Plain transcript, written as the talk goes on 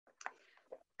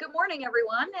Good morning,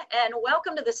 everyone, and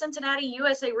welcome to the Cincinnati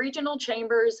USA Regional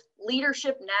Chambers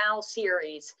Leadership Now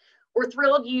series. We're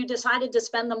thrilled you decided to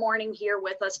spend the morning here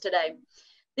with us today.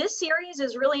 This series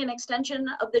is really an extension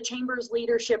of the Chamber's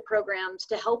leadership programs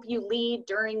to help you lead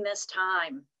during this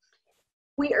time.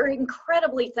 We are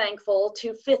incredibly thankful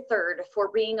to Fifth Third for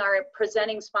being our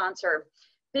presenting sponsor.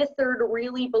 Fifth Third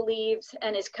really believes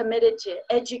and is committed to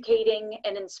educating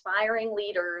and inspiring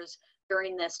leaders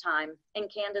during this time,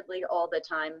 and candidly all the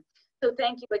time. So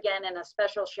thank you again, and a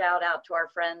special shout out to our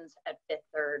friends at Fifth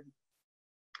Third.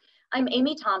 I'm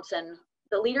Amy Thompson,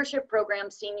 the Leadership Program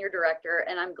Senior Director,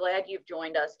 and I'm glad you've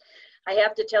joined us. I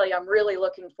have to tell you, I'm really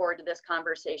looking forward to this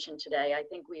conversation today. I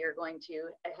think we are going to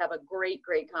have a great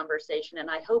conversation,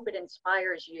 and I hope it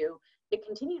inspires you to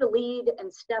continue to lead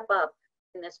and step up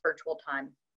in this virtual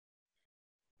time.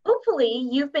 Hopefully,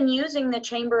 you've been using the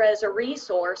Chamber as a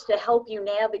resource to help you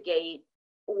navigate,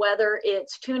 whether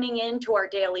it's tuning in to our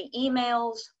daily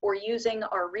emails or using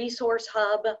our resource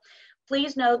hub.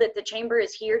 Please know that the Chamber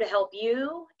is here to help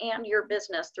you and your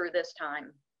business through this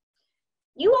time.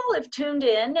 You all have tuned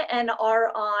in and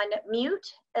are on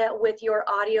mute with your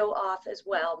audio off as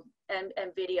well, and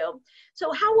video.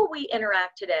 So how will we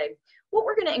interact today? What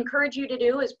we're going to encourage you to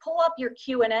do is pull up your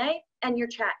Q&A and your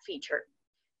chat feature.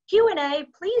 Q&A,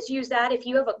 please use that if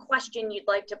you have a question you'd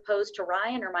like to pose to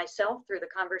Ryan or myself through the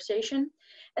conversation.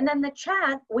 And then the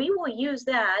chat, we will use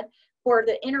that for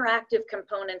the interactive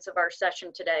components of our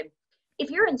session today. If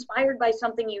you're inspired by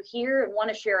something you hear and want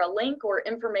to share a link or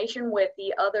information with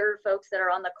the other folks that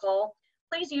are on the call,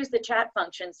 please use the chat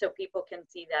function so people can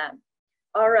see that.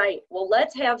 All right, well,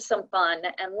 let's have some fun.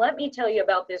 And let me tell you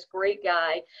about this great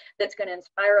guy that's going to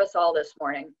inspire us all this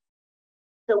morning.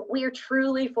 So we are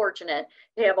truly fortunate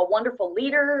to have a wonderful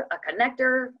leader, a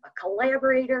connector, a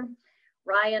collaborator.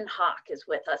 Ryan Hawk is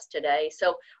with us today.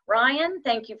 So Ryan,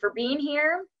 thank you for being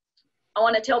here. I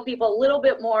want to tell people a little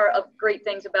bit more of great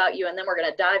things about you, and then we're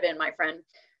going to dive in, my friend.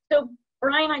 So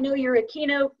Ryan, I know you're a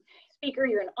keynote speaker,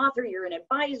 you're an author, you're an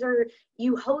advisor,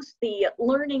 you host the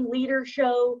Learning Leader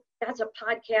Show. That's a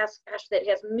podcast, gosh, that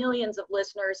has millions of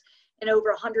listeners in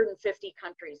over 150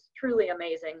 countries. Truly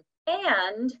amazing.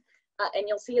 And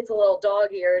you'll see it's a little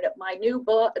dog-eared, my new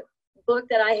book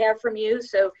that I have from you.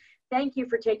 So thank you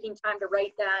for taking time to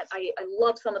write that. I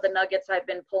love some of the nuggets I've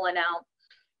been pulling out.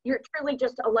 You're truly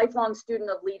just a lifelong student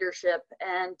of leadership,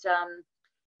 and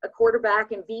a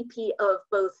quarterback and VP of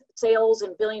both sales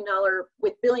and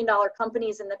billion-dollar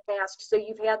companies in the past. So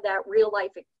you've had that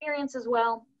real-life experience as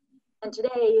well. And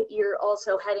today, you're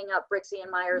also heading up Brixey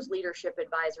 & Myers Leadership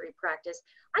Advisory Practice.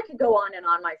 I could go on and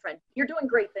on, my friend. You're doing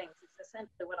great things. It's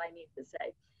essentially what I need to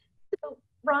say. So,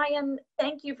 Ryan,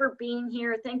 thank you for being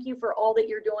here. Thank you for all that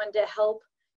you're doing to help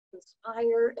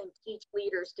inspire and teach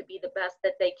leaders to be the best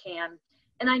that they can.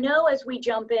 And I know as we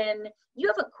jump in, you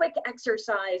have a quick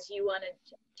exercise you want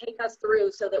to take us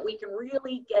through so that we can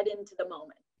really get into the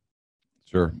moment.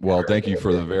 Sure. Well, thank you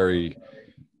for the very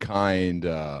kind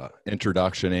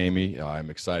introduction, Amy.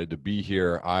 I'm excited to be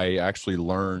here. I actually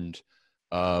learned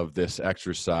of this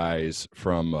exercise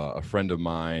from a friend of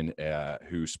mine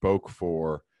who spoke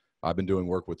for, I've been doing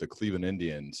work with the Cleveland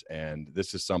Indians, and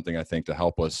this is something I think to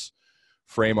help us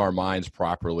frame our minds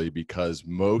properly, because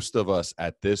most of us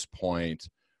at this point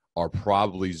are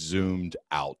probably zoomed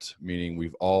out, meaning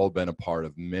we've all been a part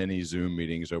of many Zoom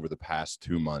meetings over the past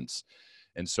 2 months.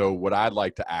 And so what I'd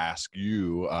like to ask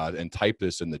you, and type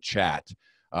this in the chat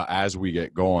as we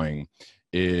get going,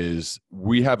 is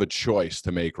we have a choice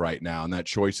to make right now. And that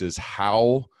choice is,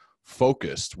 how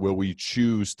focused will we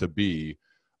choose to be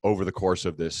over the course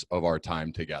of our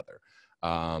time together?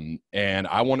 And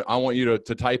I want you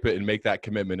to type it and make that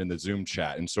commitment in the Zoom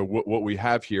chat. And so what we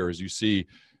have here is, you see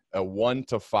a 1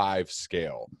 to 5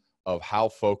 scale of how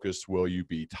focused will you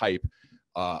be.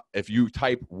 If you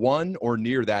type 1 or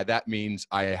near that, that means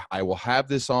I will have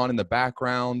this on in the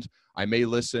background. I may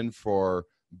listen for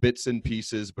bits and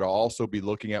pieces, but I'll also be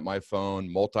looking at my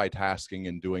phone, multitasking,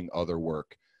 and doing other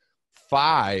work.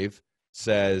 5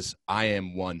 says I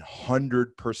am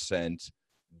 100%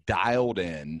 dialed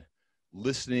in,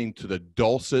 listening to the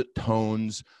dulcet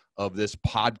tones of this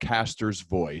podcaster's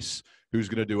voice, who's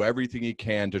going to do everything he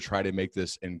can to try to make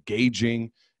this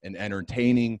engaging and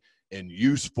entertaining and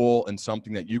useful, and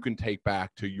something that you can take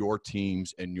back to your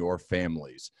teams and your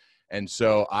families. And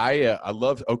so I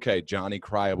love, okay, Johnny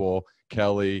Criable,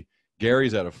 Kelly,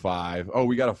 Gary's at a 5. Oh,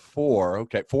 we got a 4.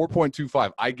 Okay,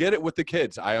 4.25. I get it with the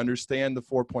kids. I understand the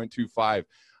 4.25.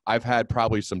 I've had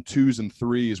probably some 2s and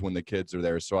 3s when the kids are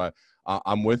there. So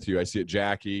I'm with you. I see it,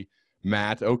 Jackie,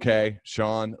 Matt, okay,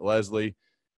 Sean, Leslie.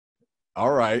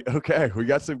 All right. Okay. We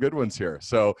got some good ones here.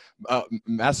 So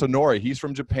Masanori, he's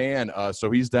from Japan.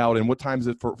 So he's down. And what time is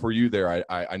it for you there?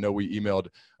 I know we emailed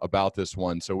about this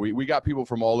one. So we got people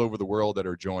from all over the world that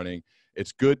are joining.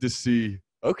 It's good to see.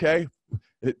 Okay.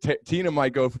 Tina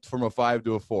might go from a 5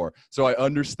 to a 4. So I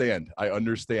understand.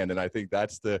 And I think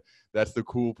that's the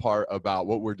cool part about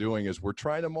what we're doing is we're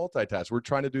trying to multitask. We're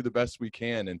trying to do the best we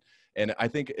can. And I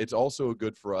think it's also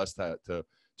good for us to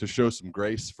show some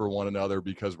grace for one another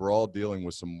because we're all dealing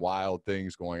with some wild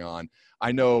things going on.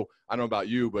 I don't know about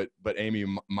you, but Amy,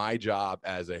 my job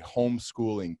as a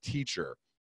homeschooling teacher,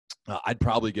 I'd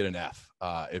probably get an F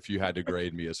if you had to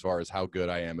grade me as far as how good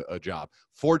I am at a job.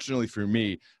 Fortunately for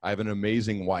me, I have an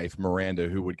amazing wife, Miranda,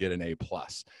 who would get an A+.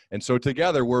 And so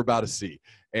together we're about a C.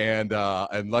 And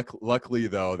luckily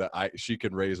though that she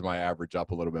can raise my average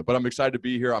up a little bit. But I'm excited to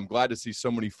be here. I'm glad to see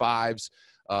so many 5s.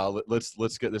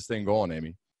 Let's get this thing going,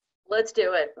 Amy. Let's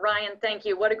do it. Ryan, thank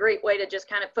you. What a great way to just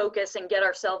kind of focus and get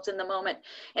ourselves in the moment.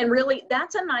 And really,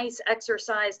 that's a nice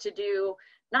exercise to do,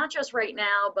 not just right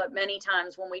now, but many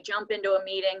times when we jump into a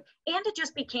meeting, and to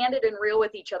just be candid and real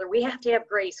with each other. We have to have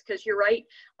grace because you're right.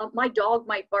 My dog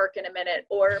might bark in a minute,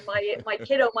 or my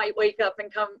kiddo might wake up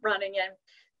and come running in.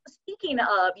 Speaking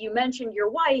of, you mentioned your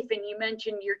wife and you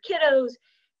mentioned your kiddos.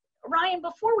 Ryan,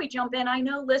 before we jump in, I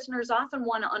know listeners often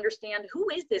want to understand who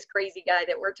is this crazy guy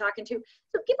that we're talking to.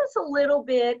 So give us a little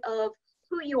bit of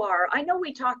who you are. I know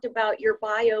we talked about your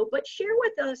bio, but share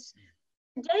with us,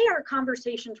 today our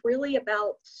conversation's really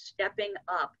about stepping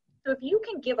up. So if you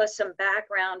can give us some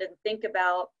background and think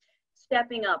about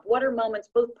stepping up, what are moments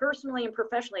both personally and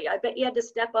professionally? I bet you had to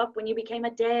step up when you became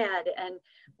a dad and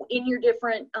in your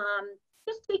different,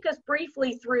 just take us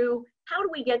briefly through how do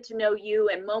we get to know you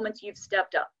and moments you've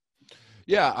stepped up.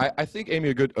 Yeah, I think, Amy,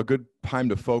 a good time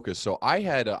to focus. So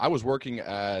I was working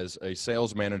as a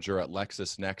sales manager at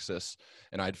LexisNexis,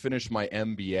 and I'd finished my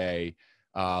MBA.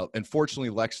 And fortunately,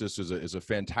 Lexis is a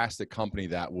fantastic company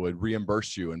that would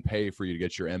reimburse you and pay for you to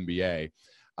get your MBA.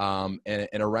 And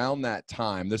around that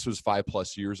time, this was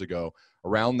 5+ years ago,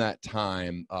 around that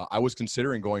time, I was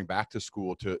considering going back to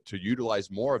school to utilize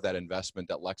more of that investment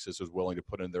that Lexis was willing to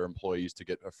put in their employees to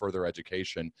get a further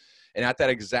education. And at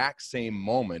that exact same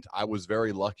moment, I was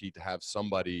very lucky to have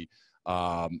somebody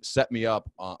set me up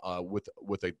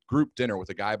with a group dinner with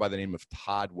a guy by the name of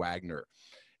Todd Wagner.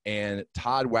 And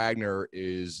Todd Wagner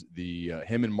is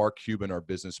him and Mark Cuban are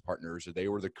business partners. They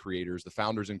were the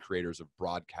founders and creators of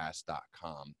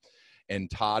broadcast.com. And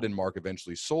Todd and Mark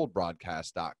eventually sold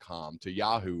broadcast.com to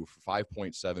Yahoo for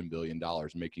 $5.7 billion,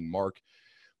 making Mark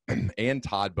and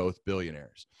Todd both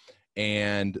billionaires.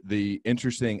 And the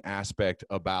interesting aspect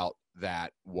about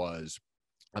that was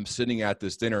I'm sitting at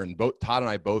this dinner, and Todd and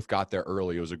I both got there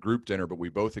early. It was a group dinner, but we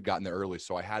both had gotten there early.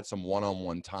 So I had some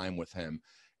one-on-one time with him.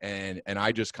 And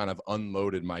I just kind of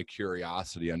unloaded my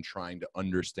curiosity on trying to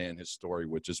understand his story,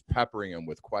 which is peppering him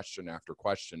with question after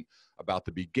question about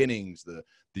the beginnings,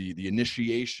 the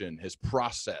initiation, his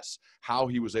process, how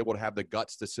he was able to have the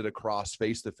guts to sit across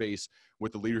face to face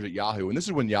with the leaders at Yahoo. And this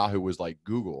is when Yahoo was like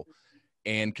Google,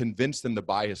 and convinced them to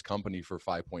buy his company for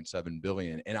 $5.7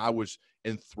 billion. And I was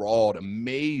enthralled,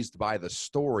 amazed by the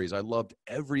stories. I loved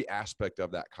every aspect of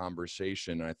that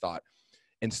conversation. And I thought,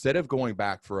 instead of going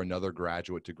back for another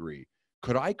graduate degree,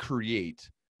 could I create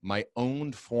my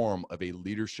own form of a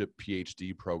leadership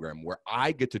PhD program where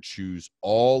I get to choose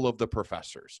all of the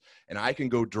professors and I can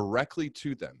go directly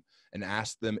to them and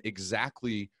ask them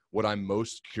exactly what I'm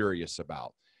most curious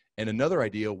about? And another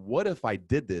idea, what if I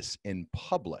did this in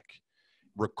public?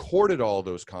 Recorded all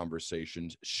those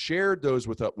conversations, shared those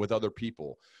with other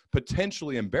people,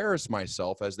 potentially embarrass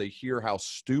myself as they hear how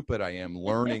stupid I am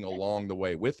learning along the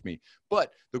way with me.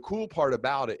 But the cool part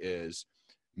about it is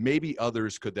maybe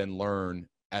others could then learn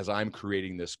as I'm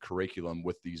creating this curriculum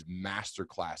with these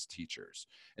masterclass teachers.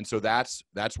 And so that's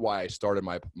why I started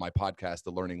my podcast,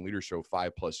 The Learning Leader Show,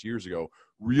 5+ years ago,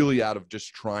 really out of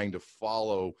just trying to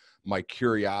follow my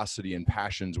curiosity and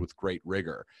passions with great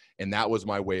rigor. And that was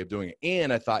my way of doing it.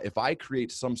 And I thought if I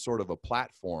create some sort of a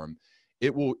platform,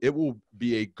 it will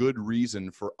be a good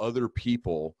reason for other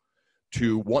people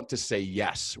to want to say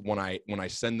yes when I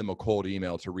send them a cold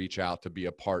email to reach out to be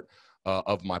a part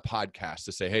of my podcast,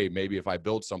 to say, hey, maybe if I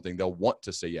build something, they'll want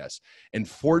to say yes. And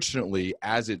fortunately,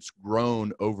 as it's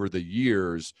grown over the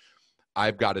years,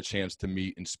 I've got a chance to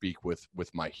meet and speak with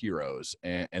my heroes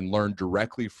and learn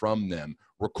directly from them,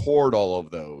 record all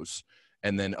of those,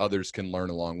 and then others can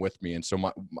learn along with me. And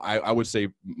so I would say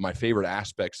my favorite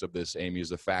aspects of this, Amy, is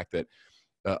the fact that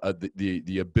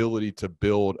the ability to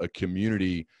build a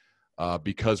community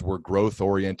because we're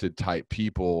growth-oriented type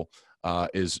people,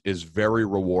 is very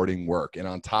rewarding work. And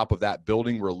on top of that,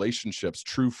 building relationships,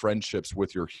 true friendships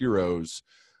with your heroes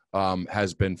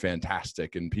has been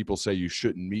fantastic. And people say you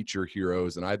shouldn't meet your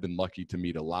heroes, and I've been lucky to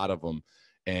meet a lot of them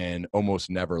and almost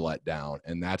never let down.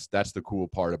 And that's the cool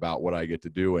part about what I get to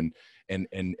do. And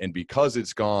because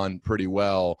it's gone pretty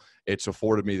well, it's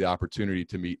afforded me the opportunity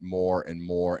to meet more and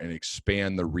more and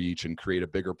expand the reach and create a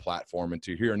bigger platform, and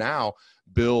to here now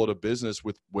build a business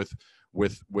with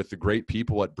the great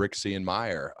people at Brixey and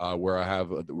Meyer, where I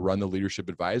have run the leadership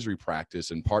advisory practice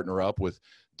and partner up with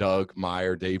Doug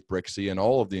Meyer, Dave Brixey, and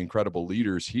all of the incredible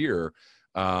leaders here.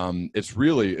 It's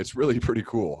really pretty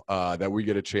cool that we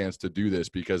get a chance to do this,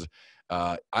 because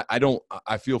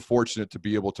I feel fortunate to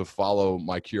be able to follow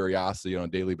my curiosity on a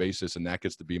daily basis, and that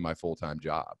gets to be my full-time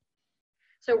job.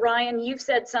 So Ryan, you've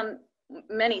said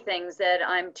many things that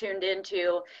I'm tuned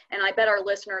into, and I bet our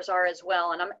listeners are as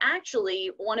well. And I'm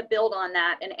actually want to build on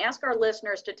that and ask our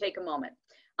listeners to take a moment.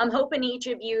 I'm hoping each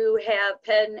of you have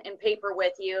pen and paper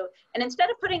with you. And instead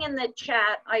of putting in the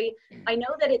chat, I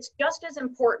know that it's just as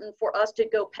important for us to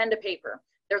go pen to paper.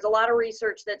 There's a lot of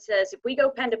research that says if we go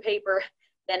pen to paper,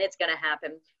 then it's going to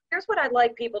happen. Here's what I'd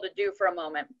like people to do for a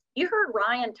moment. You heard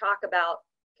Ryan talk about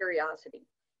curiosity.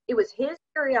 It was his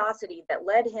curiosity that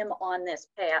led him on this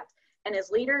path. And as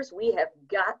leaders, we have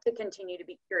got to continue to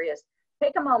be curious.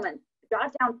 Take a moment,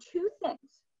 jot down 2 things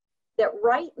that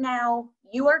right now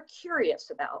you are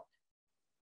curious about.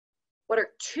 What are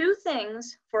 2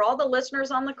 things for all the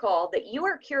listeners on the call that you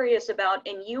are curious about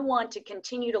and you want to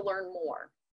continue to learn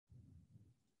more?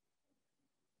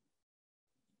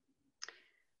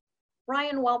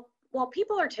 Ryan, while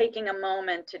people are taking a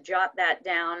moment to jot that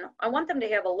down, I want them to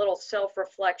have a little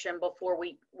self-reflection before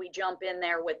we jump in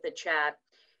there with the chat.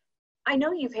 I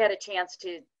know you've had a chance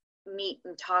to meet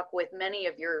and talk with many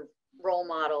of your role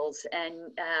models and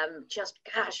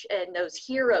and those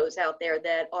heroes out there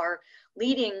that are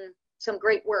leading some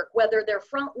great work, whether they're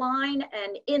frontline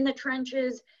and in the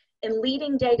trenches and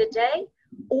leading day to day,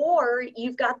 or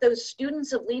you've got those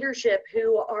students of leadership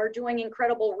who are doing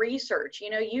incredible research.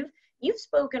 You know, you've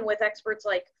spoken with experts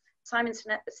like Simon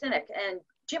Sinek and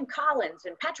Jim Collins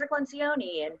and Patrick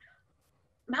Lencioni and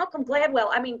Malcolm Gladwell.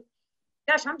 I mean,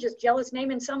 gosh, I'm just jealous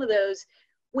naming some of those.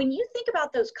 When you think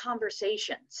about those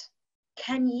conversations,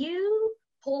 can you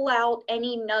pull out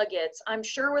any nuggets? I'm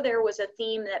sure there was a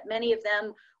theme that many of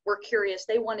them were curious.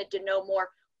 They wanted to know more.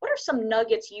 What are some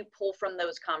nuggets you pull from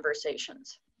those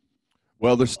conversations?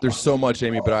 Well, there's so much,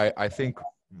 Amy, but I think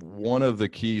one of the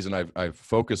keys, and I've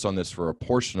focused on this for a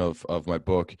portion of my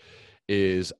book,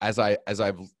 is as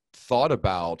I've thought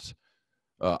about,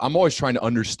 I'm always trying to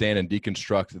understand and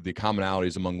deconstruct the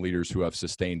commonalities among leaders who have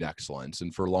sustained excellence.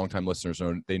 And for longtime listeners,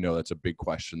 they know that's a big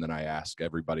question that I ask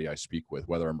everybody I speak with,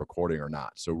 whether I'm recording or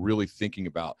not. So really thinking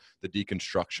about the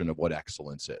deconstruction of what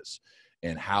excellence is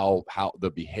and how the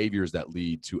behaviors that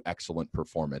lead to excellent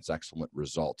performance, excellent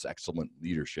results, excellent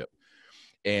leadership.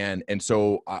 And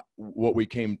so what we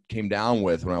came down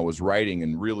with when I was writing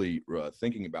and really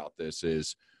thinking about this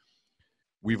is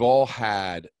we've all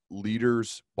had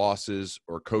leaders, bosses,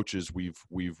 or coaches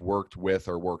we've worked with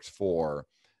or worked for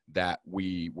that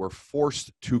we were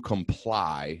forced to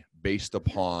comply based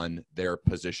upon their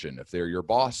position. If they're your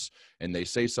boss and they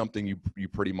say something, you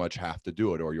pretty much have to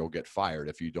do it, or you'll get fired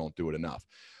if you don't do it enough.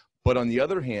 But on the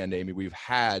other hand, Amy, we've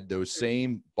had those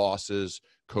same bosses,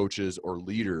 coaches, or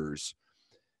leaders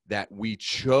that we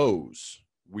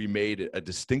made a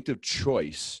distinctive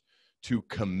choice to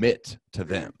commit to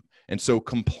them. And so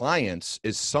compliance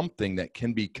is something that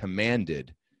can be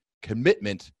commanded.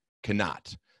 Commitment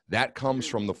cannot. That comes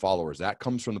from the followers. That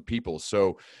comes from the people.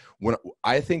 So when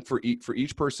I think for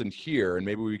each person here, and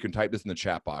maybe we can type this in the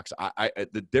chat box,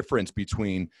 the difference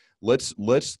between let's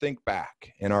think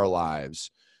back in our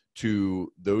lives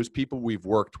to those people we've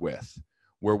worked with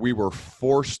where we were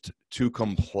forced to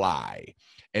comply,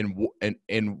 and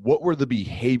what were the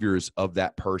behaviors of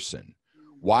that person?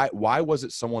 Why was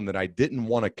it someone that I didn't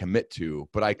want to commit to,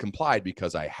 but I complied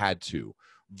because I had to,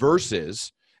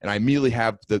 versus, and I immediately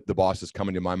have the bosses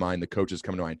coming to my mind, the coaches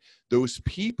coming to mind, those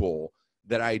people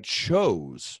that I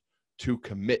chose to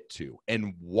commit to,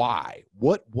 and why?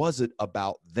 What was it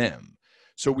about them?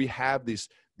 So we have these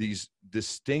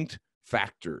distinct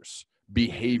factors,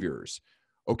 behaviors.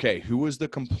 Okay, who was the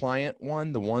compliant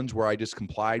one? The ones where I just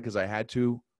complied because I had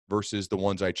to, versus the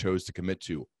ones I chose to commit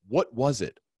to. What was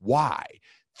it? Why?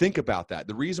 Think about that.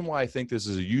 The reason why I think this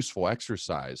is a useful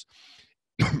exercise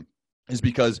is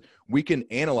because we can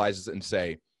analyze this and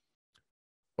say,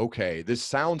 okay, this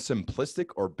sounds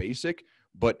simplistic or basic,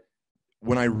 but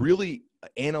when I really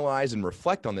analyze and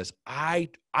reflect on this, I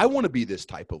want to be this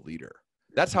type of leader.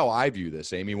 that's how I view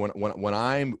this, Amy. When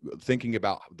I'm thinking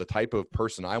about the type of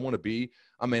person I want to be,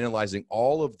 I'm analyzing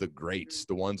all of the greats,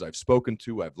 the ones I've spoken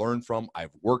to, I've learned from,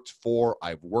 I've worked for,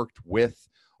 I've worked with,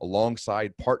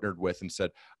 alongside, partnered with, and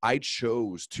said, I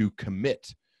chose to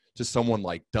commit to someone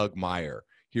like Doug Meyer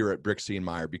here at Brixey and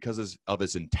Meyer because of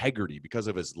his integrity, because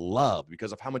of his love,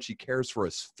 because of how much he cares for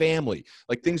his family,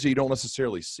 like things that you don't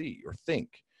necessarily see or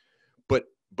think.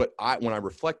 But when I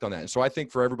reflect on that, and so I think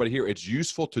for everybody here, it's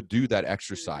useful to do that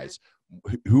exercise.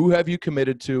 Who have you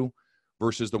committed to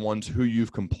versus the ones who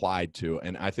you've complied to?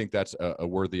 And I think that's a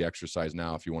worthy exercise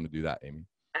now if you want to do that, Amy.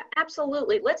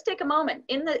 Absolutely. Let's take a moment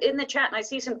in the chat, and I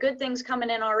see some good things coming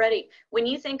in already. When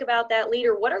you think about that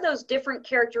leader, what are those different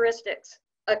characteristics?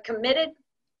 A committed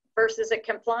versus a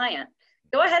compliant.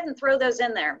 Go ahead and throw those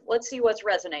in there. Let's see what's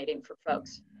resonating for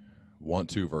folks. Want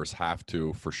to versus have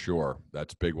to, for sure.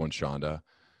 That's a big one, Shonda.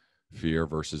 Fear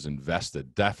versus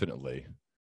invested. Definitely.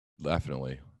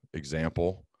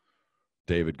 Example,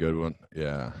 David Goodwin.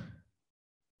 Yeah.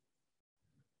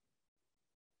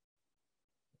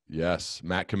 Yes.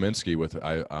 Matt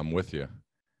Kaminsky I'm with you.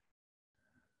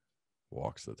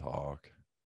 Walks the talk.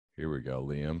 Here we go,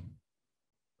 Liam.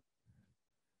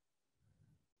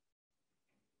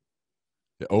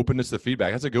 The openness to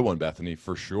feedback. That's a good one, Bethany,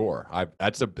 for sure.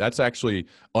 That's actually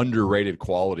underrated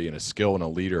quality and a skill in a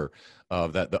leader,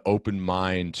 of that, the open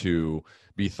mind to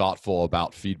be thoughtful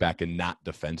about feedback and not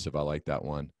defensive. I like that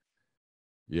one.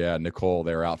 Yeah, Nicole,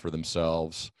 they're out for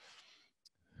themselves.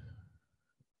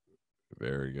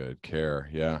 Very good. Care.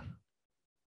 Yeah.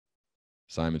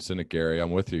 Simon Sinek, Gary,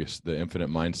 I'm with you. The infinite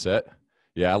mindset.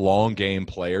 Yeah, long game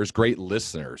players, great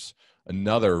listeners.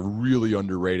 Another really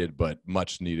underrated but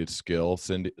much needed skill.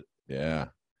 Cindy, yeah.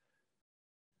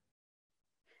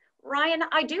 Ryan,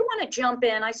 I do want to jump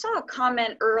in. I saw a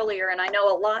comment earlier, and I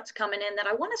know a lot's coming in that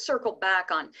I want to circle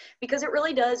back on because it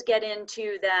really does get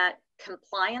into that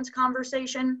compliance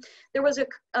conversation. There was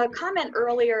a comment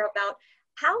earlier about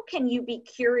how can you be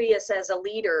curious as a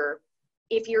leader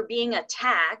if you're being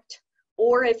attacked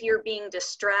or if you're being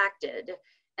distracted?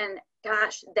 And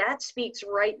gosh, that speaks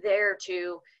right there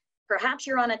to perhaps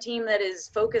you're on a team that is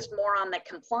focused more on the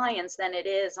compliance than it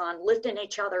is on lifting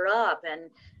each other up and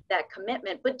that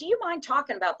commitment. But do you mind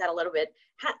talking about that a little bit?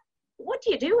 What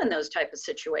do you do in those type of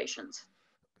situations?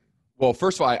 Well,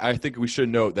 first of all, I think we should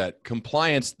note that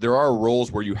compliance, there are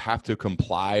roles where you have to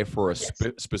comply for a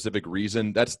specific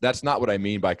reason. That's not what I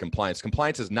mean by compliance.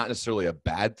 Compliance is not necessarily a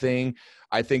bad thing.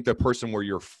 I think the person where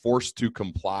you're forced to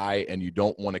comply and you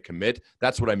don't want to commit,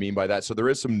 that's what I mean by that. So there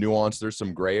is some nuance, there's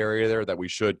some gray area there that we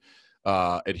should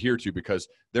adhere to, because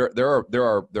there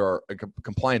are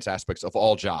compliance aspects of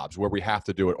all jobs where we have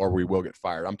to do it or we will get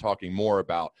fired. I'm talking more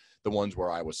about the ones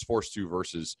where I was forced to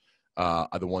versus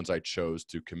are the ones I chose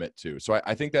to commit to. So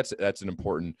I think that's an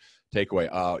important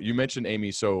takeaway. You mentioned,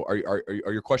 Amy, so are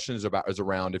your questions is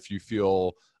around if you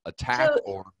feel attacked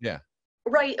or yeah.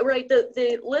 Right.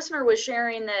 The listener was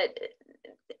sharing that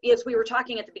as we were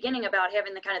talking at the beginning about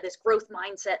having the kind of this growth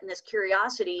mindset and this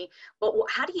curiosity, but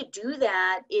how do you do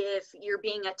that if you're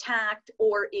being attacked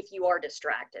or if you are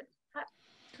distracted?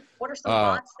 What are some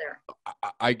thoughts there?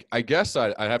 I guess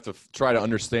I have to try to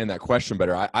understand that question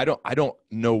better. I don't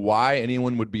know why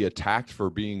anyone would be attacked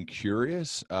for being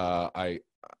curious.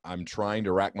 I'm trying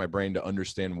to rack my brain to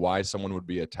understand why someone would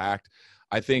be attacked.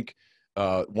 I think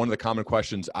one of the common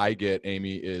questions I get,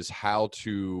 Amy, is how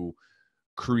to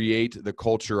create the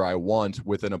culture I want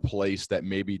within a place that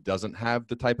maybe doesn't have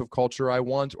the type of culture I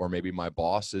want, or maybe my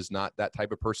boss is not that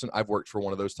type of person. I've worked for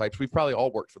one of those types. We've probably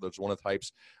all worked for those one of the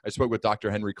types. I spoke with Dr.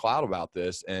 Henry Cloud about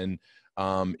this, and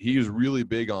he was really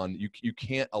big on you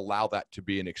can't allow that to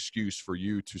be an excuse for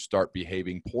you to start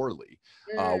behaving poorly.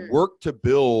 Work to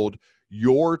build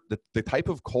the type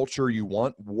of culture you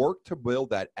want. Work to build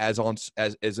that as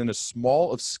in as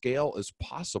small of scale as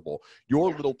possible.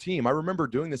 Your little team. I remember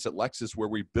doing this at Lexus where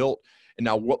we built, and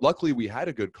now luckily we had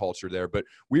a good culture there, but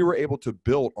we were able to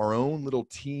build our own little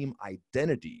team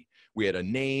identity. We had a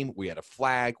name, we had a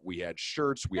flag, we had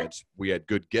shirts, we had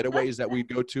good getaways that we'd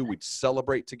go to. We'd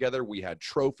celebrate together. We had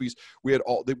trophies. We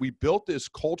built this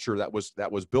culture that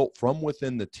was built from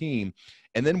within the team.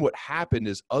 And then what happened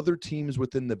is other teams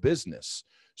within the business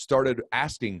started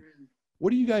asking,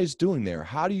 what are you guys doing there?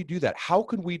 How do you do that? How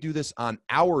can we do this on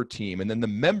our team? And then the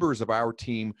members of our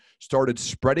team started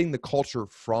spreading the culture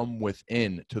from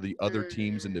within to the other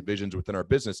teams and divisions within our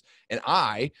business. And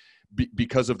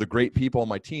because of the great people on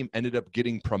my team, ended up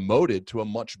getting promoted to a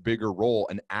much bigger role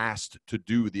and asked to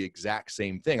do the exact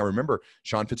same thing. I remember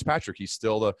Sean Fitzpatrick, he's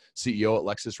still the CEO at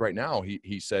Lexus right now.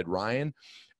 He said, Ryan,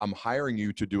 I'm hiring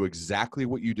you to do exactly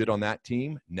what you did on that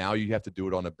team. Now you have to do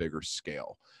it on a bigger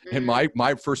scale. And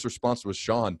my first response was,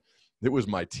 Sean, it was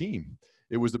my team.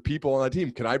 It was the people on the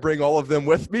team. Can I bring all of them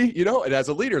with me? You know, and as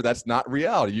a leader, that's not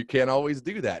reality. You can't always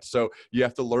do that. So you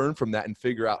have to learn from that and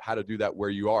figure out how to do that where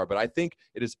you are. But I think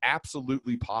it is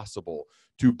absolutely possible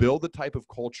to build the type of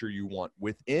culture you want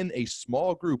within a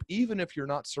small group, even if you're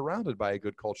not surrounded by a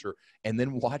good culture, and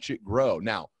then watch it grow.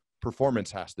 Now,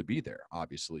 performance has to be there.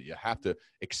 Obviously, you have to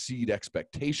exceed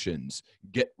expectations,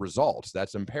 get results.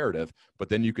 That's imperative. But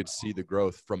then you could see the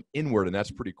growth from inward, and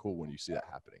that's pretty cool when you see that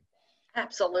happening.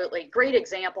 Absolutely. Great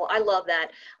example. I love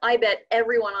that. I bet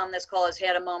everyone on this call has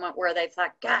had a moment where they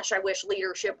thought, gosh, I wish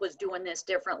leadership was doing this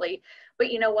differently. But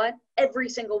you know what? Every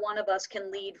single one of us can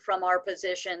lead from our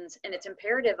positions. And it's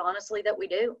imperative, honestly, that we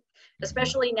do,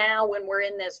 especially now when we're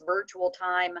in this virtual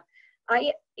time.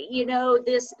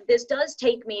 This does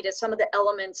take me to some of the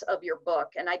elements of your book,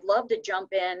 and I'd love to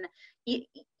jump in.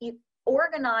 You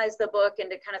organize the book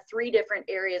into kind of 3 different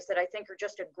areas that I think are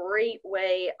just a great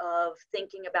way of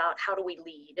thinking about how do we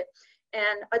lead.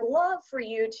 And I'd love for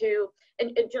you to,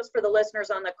 and just for the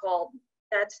listeners on the call,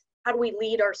 that's how do we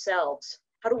lead ourselves?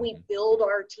 How do we build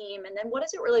our team? And then what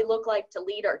does it really look like to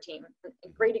lead our team? A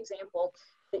great example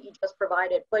that you just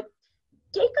provided. But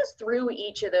take us through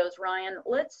each of those, Ryan.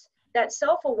 That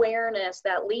self-awareness,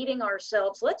 that leading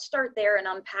ourselves, let's start there and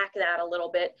unpack that a little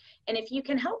bit. And if you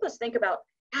can help us think about,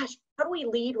 gosh, how do we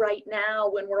lead right now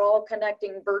when we're all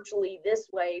connecting virtually this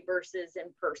way versus in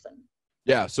person?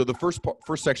 Yeah, so the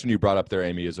first section you brought up there,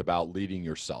 Amy, is about leading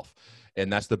yourself.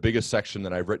 And that's the biggest section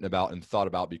that I've written about and thought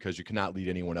about, because you cannot lead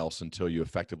anyone else until you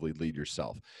effectively lead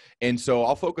yourself. And so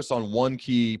I'll focus on one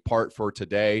key part for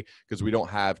today, because we don't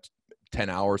have 10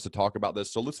 hours to talk about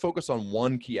this. So let's focus on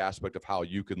one key aspect of how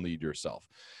you can lead yourself.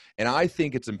 And I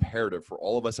think it's imperative for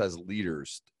all of us as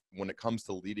leaders, when it comes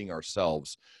to leading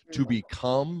ourselves, to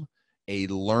become a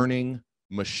learning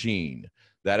machine.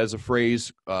 That is a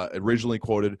phrase originally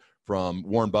quoted from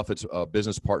Warren Buffett's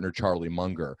business partner, Charlie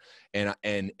Munger. And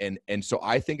so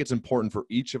I think it's important for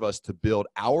each of us to build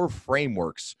our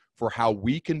frameworks for how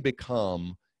we can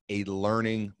become a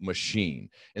learning machine.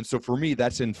 And so for me,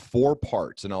 that's in 4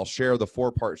 parts, and I'll share the 4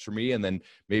 parts for me, and then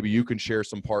maybe you can share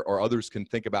some part, or others can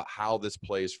think about how this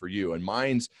plays for you. And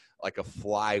mine's like a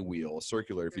flywheel, a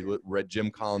circular. If you read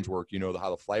Jim Collins' work, you know how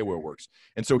the flywheel works.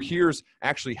 And so here's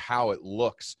actually how it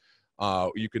looks.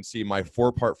 You can see my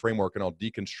 4-part framework, and I'll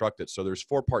deconstruct it. So there's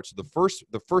 4 parts. So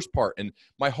the first part, and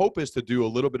my hope is to do a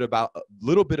little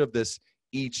bit of this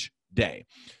each day.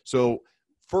 So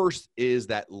first is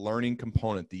that learning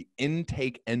component, the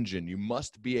intake engine. You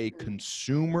must be a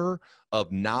consumer of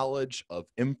knowledge, of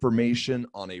information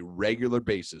on a regular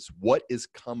basis. What is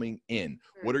coming in?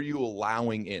 What are you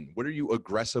allowing in? What are you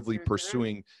aggressively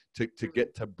pursuing to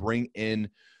get to bring in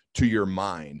to your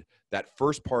mind? That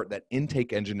first part, that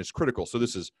intake engine, is critical. So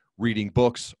this is reading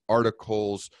books,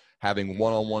 articles, having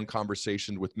one-on-one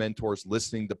conversations with mentors,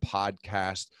 listening to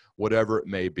podcasts, whatever it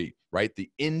may be, right?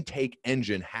 The intake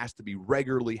engine has to be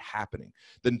regularly happening.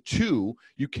 Then 2,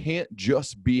 you can't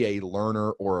just be a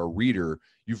learner or a reader.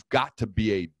 You've got to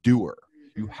be a doer.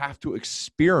 You have to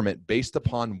experiment based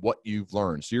upon what you've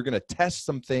learned. So you're going to test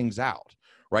some things out,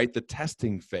 right? The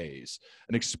testing phase,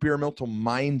 an experimental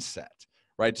mindset.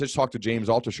 Right. I just talked to James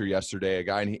Altucher yesterday, a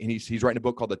guy, and he's writing a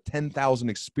book called the 10,000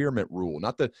 Experiment Rule,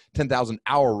 not the 10,000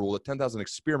 hour rule, the 10,000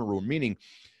 experiment rule, meaning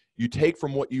you take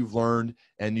from what you've learned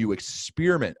and you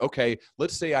experiment. Okay,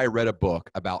 let's say I read a book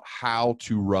about how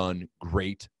to run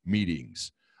great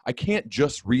meetings. I can't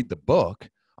just read the book.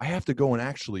 I have to go and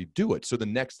actually do it. So the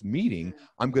next meeting,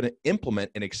 I'm going to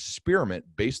implement an experiment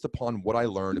based upon what I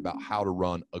learned about how to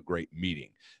run a great meeting.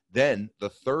 Then the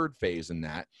third phase in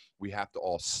that, we have to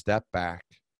all step back,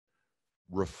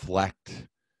 reflect,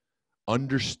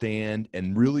 understand,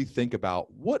 and really think about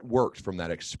what worked from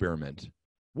that experiment.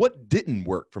 What didn't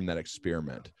work from that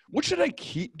experiment? What should I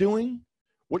keep doing?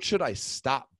 What should I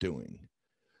stop doing?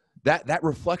 That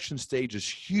reflection stage is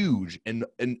huge. And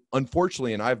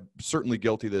unfortunately, and I'm certainly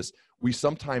guilty of this, we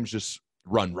sometimes just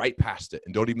run right past it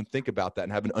and don't even think about that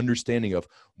and have an understanding of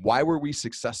why were we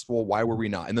successful, why were we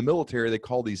not. In the military, they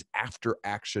call these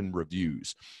after-action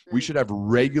reviews. We should have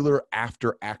regular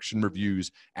after-action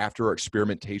reviews after our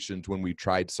experimentations when we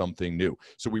tried something new.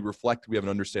 So we reflect, we have an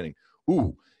understanding.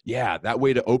 Ooh, yeah, that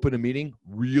way to open a meeting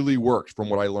really worked from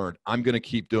what I learned. I'm going to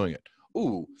keep doing it.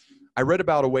 Ooh, I read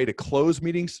about a way to close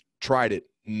meetings, tried it,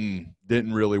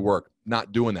 didn't really work.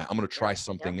 Not doing that. I'm going to try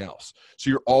something else.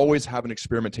 So you're always have an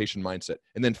experimentation mindset.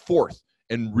 And then 4th,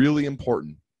 and really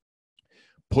important,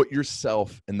 put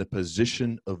yourself in the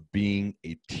position of being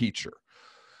a teacher.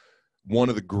 one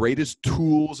of the greatest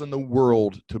tools in the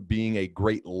world to being a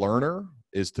great learner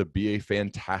is to be a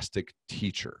fantastic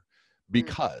teacher.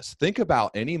 Because think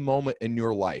about any moment in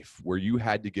your life where you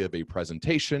had to give a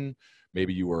presentation,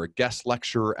 maybe you were a guest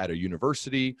lecturer at a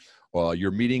university, or you're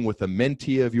meeting with a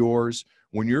mentee of yours.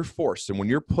 When you're forced and when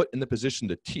you're put in the position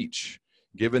to teach,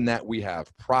 given that we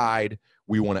have pride,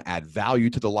 we want to add value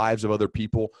to the lives of other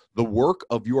people, the work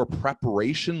of your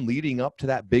preparation leading up to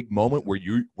that big moment where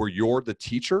you're the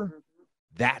teacher,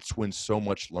 that's when so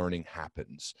much learning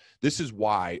happens. This is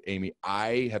why, Amy,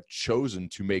 I have chosen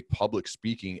to make public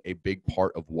speaking a big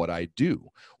part of what I do,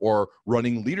 or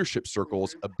running leadership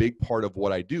circles a big part of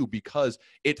what I do, because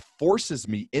it forces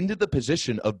me into the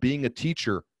position of being a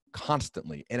teacher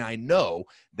constantly. And I know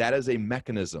that is a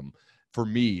mechanism for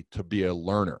me to be a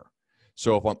learner.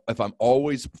 So if I'm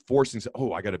always forcing,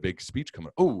 oh, I got a big speech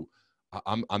coming. Oh,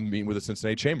 I'm meeting with the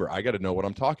Cincinnati Chamber. I got to know what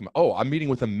I'm talking about. Oh, I'm meeting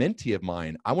with a mentee of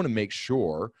mine. I want to make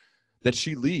sure that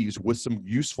she leaves with some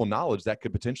useful knowledge that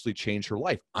could potentially change her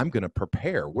life. I'm going to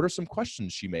prepare. What are some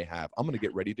questions she may have? I'm going to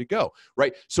get ready to go,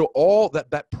 right? So all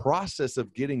that process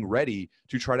of getting ready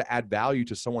to try to add value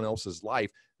to someone else's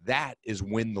life, that is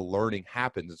when the learning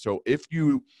happens. And so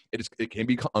it can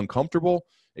be uncomfortable.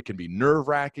 It can be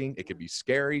nerve-wracking. It can be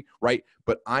scary, right?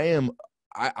 But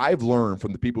I've learned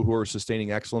from the people who are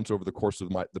sustaining excellence over the course of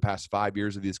the past 5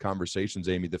 years of these conversations,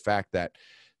 Amy, the fact that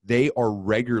they are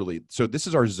regularly, so this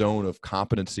is our zone of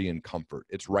competency and comfort.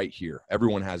 It's right here.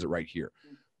 Everyone has it right here.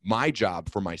 My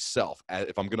job for myself,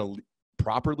 if I'm going to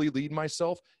properly lead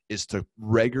myself, is to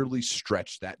regularly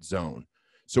stretch that zone.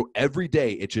 So every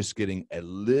day it's just getting a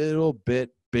little bit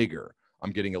bigger.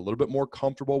 I'm getting a little bit more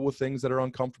comfortable with things that are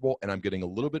uncomfortable, and I'm getting a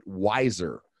little bit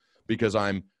wiser because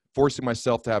I'm forcing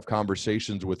myself to have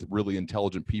conversations with really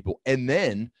intelligent people and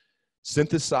then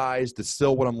synthesize,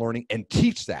 distill what I'm learning, and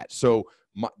teach that. So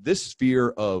this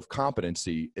sphere of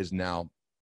competency is now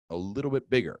a little bit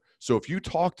bigger. So if you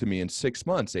talk to me in 6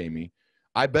 months, Amy,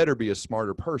 I better be a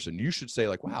smarter person. You should say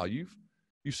like, wow, you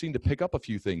seem to pick up a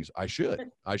few things. I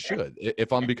should.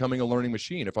 If I'm becoming a learning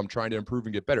machine, if I'm trying to improve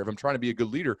and get better, if I'm trying to be a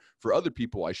good leader for other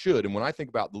people, I should. And when I think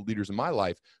about the leaders in my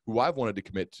life who I've wanted to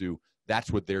commit to,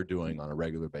 that's what they're doing on a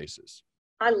regular basis.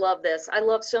 I love this. I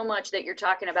love so much that you're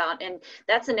talking about, and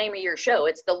that's the name of your show.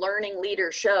 It's the Learning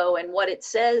Leader Show. And what it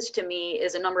says to me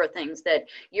is a number of things, that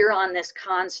you're on this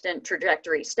constant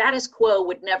trajectory. Status quo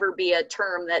would never be a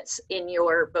term that's in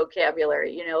your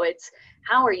vocabulary. You know, it's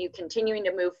how are you continuing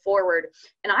to move forward?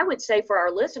 And I would say for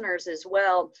our listeners as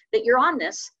well, that you're on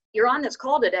this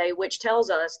call today, which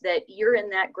tells us that you're in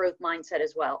that growth mindset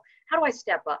as well. How do I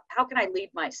step up? How can I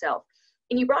lead myself?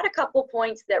 And you brought a couple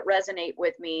points that resonate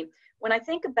with me. When I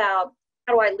think about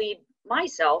how do I lead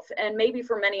myself, and maybe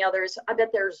for many others, I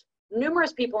bet there's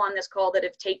numerous people on this call that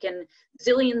have taken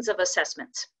zillions of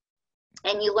assessments.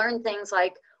 And you learn things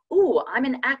like, ooh, I'm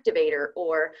an activator,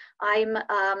 or I'm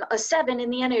a 7 in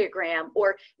the Enneagram,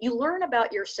 or you learn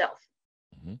about yourself.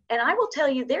 Mm-hmm. And I will tell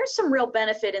you, there's some real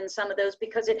benefit in some of those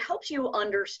because it helps you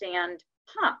understand,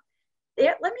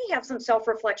 let me have some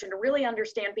self-reflection to really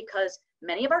understand, because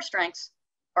many of our strengths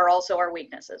are also our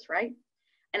weaknesses, right?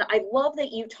 And I love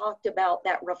that you talked about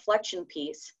that reflection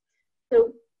piece.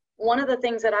 So one of the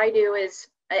things that I do is,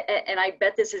 and I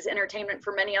bet this is entertainment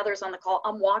for many others on the call,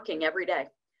 I'm walking every day.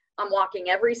 I'm walking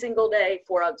every single day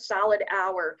for a solid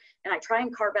hour, and I try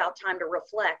and carve out time to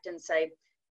reflect and say,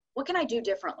 what can I do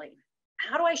differently?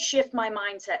 How do I shift my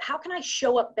mindset? How can I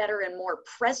show up better and more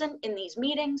present in these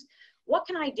meetings? What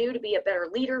can I do to be a better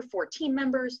leader for team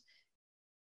members?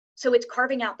 So it's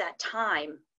carving out that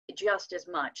time just as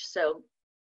much. So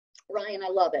Ryan, I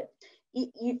love it.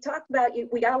 You talked about,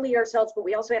 we got to lead ourselves, but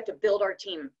we also have to build our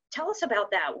team. Tell us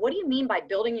about that. What do you mean by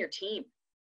building your team?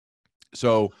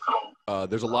 So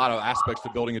there's a lot of aspects to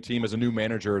building a team. As a new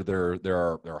manager, there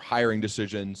are hiring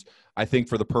decisions. I think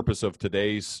for the purpose of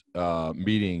today's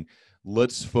meeting,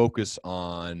 let's focus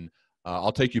on,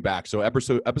 I'll take you back. So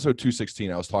episode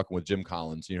 216, I was talking with Jim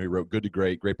Collins. You know, he wrote Good to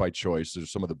Great, Great by Choice.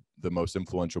 There's some of the most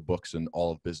influential books in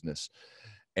all of business.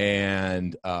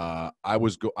 And I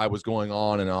was going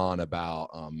on and on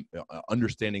about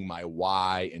understanding my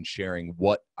why and sharing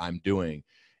what I'm doing.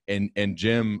 And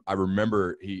Jim, I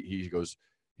remember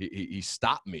he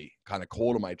stopped me kind of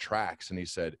cold in my tracks, and he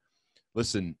said,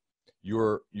 "Listen,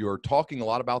 you're talking a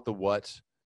lot about the what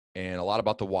and a lot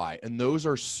about the why, and those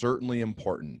are certainly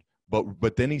important.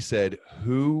 But then he said,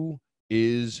 who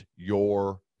is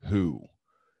your who?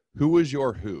 Who is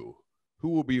your who? Who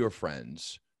will be your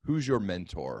friends? Who's your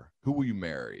mentor? Who will you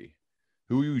marry?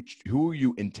 Who will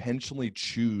you intentionally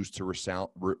choose to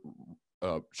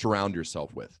surround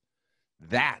yourself with?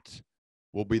 That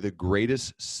will be the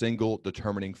greatest single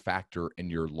determining factor in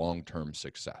your long-term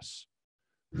success.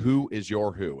 Who is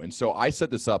your who? And so I set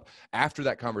this up after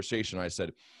that conversation. I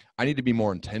said, I need to be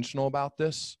more intentional about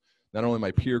this. Not only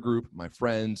my peer group, my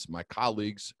friends, my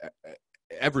colleagues,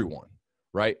 everyone,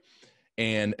 right?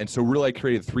 And so really I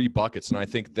created 3 buckets. And I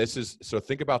think this is, so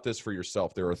think about this for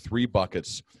yourself. There are 3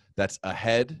 buckets. That's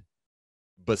ahead,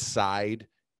 beside,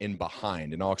 and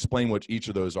behind. And I'll explain what each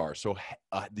of those are. So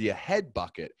the ahead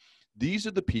bucket, these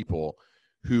are the people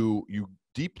who you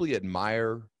deeply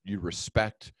admire, you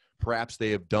respect. Perhaps they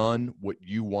have done what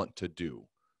you want to do.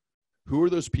 Who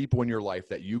are those people in your life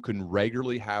that you can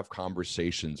regularly have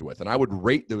conversations with? And I would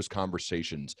rate those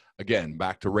conversations, again,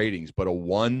 back to ratings, but a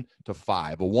 1 to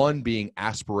 5. A 1 being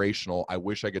aspirational. I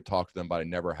wish I could talk to them, but I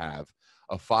never have.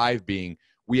 A 5 being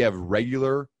we have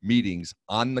regular meetings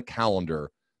on the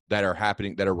calendar that are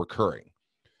happening, that are recurring.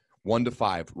 1 to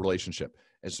 5 relationship.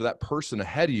 And so that person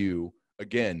ahead of you,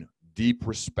 again, deep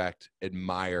respect,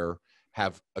 admire,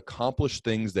 have accomplished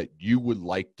things that you would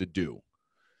like to do.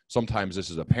 Sometimes this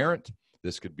is a parent,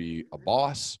 this could be a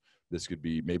boss, this could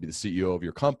be maybe the CEO of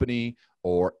your company,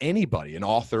 or anybody, an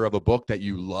author of a book that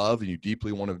you love and you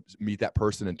deeply want to meet that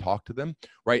person and talk to them,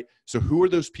 right? So who are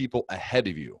those people ahead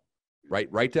of you,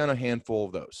 right? Write down a handful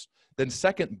of those. Then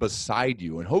second, beside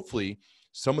you, and hopefully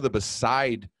some of the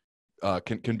beside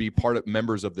can be part of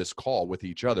members of this call with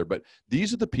each other. But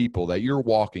these are the people that you're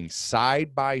walking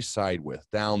side by side with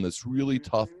down this really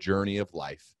tough journey of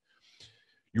life.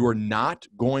 You are not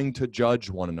going to judge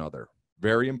one another.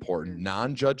 Very important,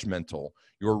 non-judgmental.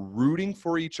 You're rooting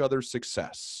for each other's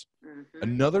success.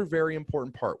 Another very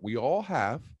important part, we all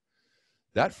have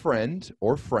that friend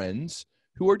or friends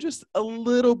who are just a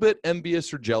little bit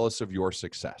envious or jealous of your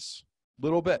success.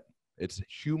 Little bit. It's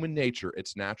human nature.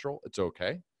 It's natural. It's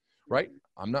okay. Right?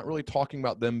 I'm not really talking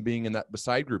about them being in that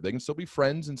beside group. They can still be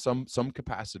friends in some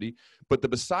capacity, but the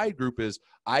beside group is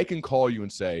I can call you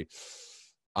and say,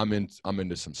 I'm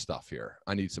into some stuff here.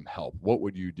 I need some help. What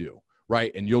would you do?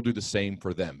 Right? And you'll do the same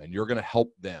for them, and you're going to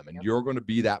help them, and you're going to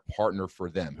be that partner for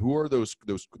them. Who are those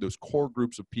core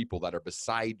groups of people that are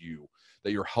beside you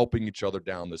that you're helping each other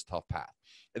down this tough path?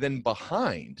 And then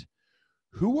behind,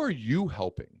 who are you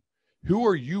helping? Who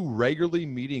are you regularly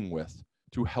meeting with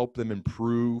to help them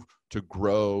improve, to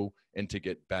grow, and to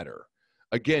get better?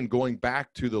 Again, going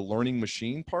back to the learning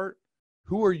machine part,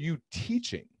 who are you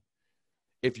teaching?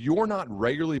 If you're not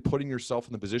regularly putting yourself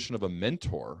in the position of a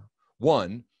mentor,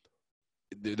 one,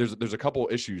 there's a couple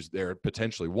of issues there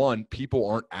potentially. One, people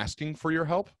aren't asking for your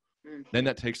help. Then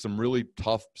that takes some really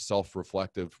tough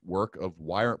self-reflective work of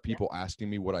why aren't people asking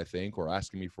me what I think or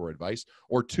asking me for advice?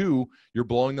 Or 2, you're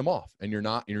blowing them off and you're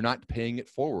not paying it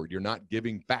forward. You're not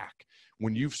giving back.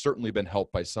 When you've certainly been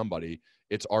helped by somebody,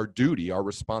 it's our duty, our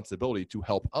responsibility to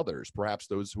help others, perhaps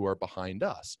those who are behind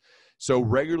us. So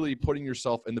regularly putting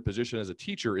yourself in the position as a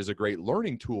teacher is a great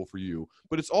learning tool for you,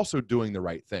 but it's also doing the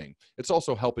right thing. It's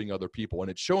also helping other people,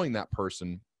 and it's showing that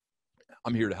person,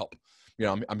 I'm here to help. You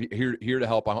know, I'm here to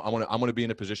help. I want to be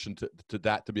in a position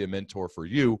to be a mentor for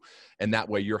you, and that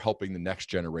way you're helping the next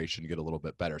generation get a little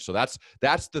bit better. So that's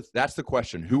the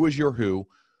question. Who is your who?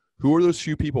 Who are those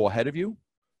few people ahead of you,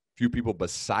 few people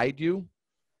beside you,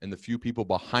 and the few people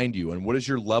behind you? And what is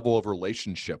your level of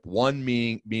relationship? 1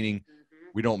 meaning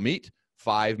we don't meet.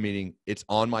 5 meaning it's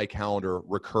on my calendar,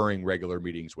 recurring regular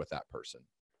meetings with that person.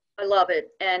 I love it.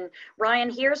 And Ryan,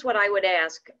 here's what I would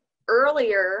ask.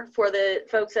 Earlier, for the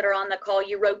folks that are on the call,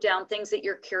 you wrote down things that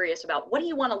you're curious about. What do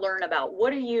you want to learn about?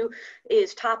 What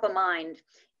is top of mind?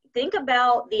 Think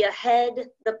about the ahead,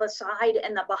 the beside,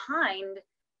 and the behind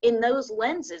in those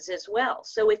lenses as well.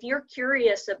 So if you're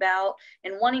curious about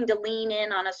and wanting to lean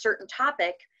in on a certain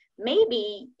topic,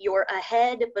 maybe your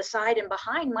ahead, beside, and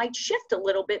behind might shift a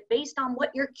little bit based on what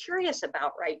you're curious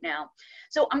about right now.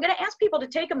 So I'm going to ask people to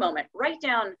take a moment, write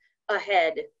down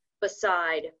ahead,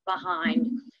 beside, behind.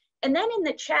 And then in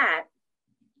the chat,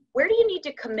 where do you need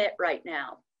to commit right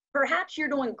now? Perhaps you're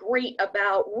doing great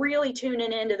about really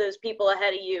tuning into those people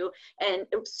ahead of you and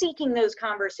seeking those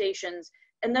conversations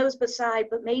and those beside,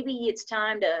 but maybe it's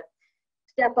time to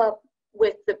step up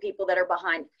with the people that are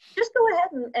behind. Just go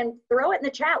ahead and throw it in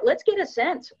the chat. Let's get a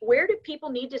sense. Where do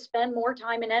people need to spend more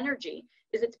time and energy?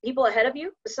 Is it the people ahead of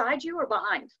you, beside you, or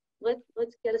behind?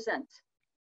 Let's get a sense.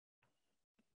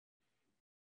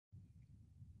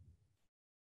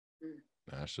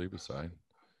 Ashley beside.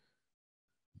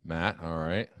 Matt, all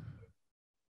right.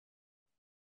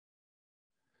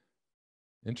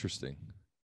 Interesting.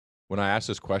 When I ask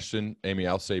this question, Amy,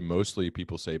 I'll say mostly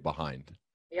people say behind.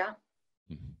 Yeah.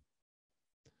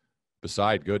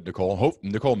 Beside good, Nicole. Hope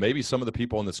Nicole, maybe some of the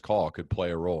people on this call could play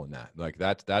a role in that. Like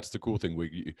that's the cool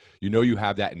thing. You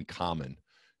have that in common.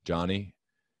 Johnny,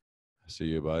 I see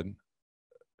you, bud.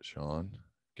 Sean,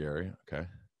 Gary, okay.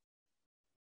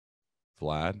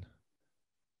 Vlad.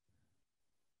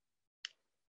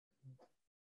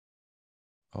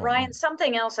 Oh, Ryan,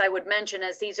 something else I would mention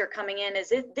as these are coming in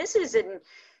is this is an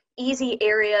easy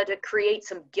area to create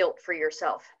some guilt for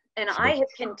yourself. And sure. I have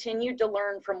continued to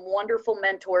learn from wonderful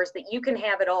mentors that you can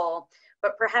have it all,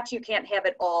 but perhaps you can't have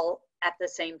it all at the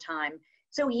same time.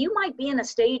 So you might be in a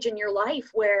stage in your life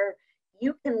where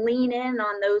you can lean in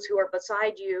on those who are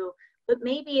beside you, but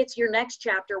maybe it's your next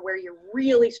chapter where you're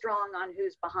really strong on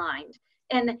who's behind.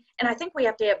 And I think we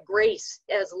have to have grace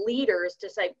as leaders to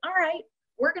say, all right,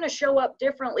 we're going to show up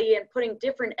differently and putting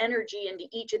different energy into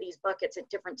each of these buckets at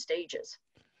different stages.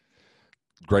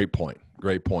 Great point.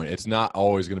 Great point. It's not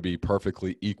always going to be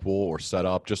perfectly equal or set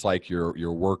up, just like your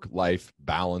work-life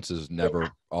balance is never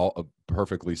all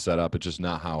perfectly set up. It's just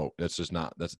not how,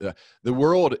 the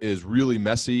world is really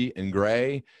messy and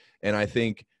gray. And I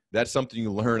think that's something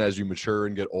you learn as you mature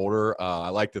and get older. I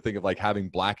like to think of like having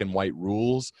black and white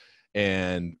rules,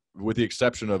 and with the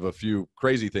exception of a few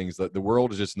crazy things, that the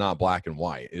world is just not black and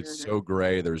white. It's so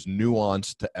gray. There's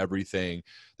nuance to everything.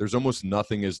 There's almost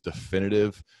nothing is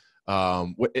definitive.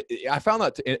 I found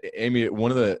that, Amy,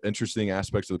 one of the interesting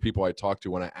aspects of the people I talk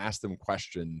to when I ask them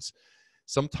questions,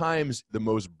 sometimes the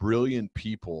most brilliant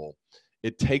people,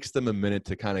 it takes them a minute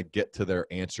to kind of get to their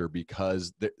answer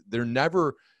because they're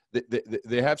never,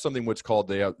 they have something what's called,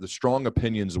 they have the strong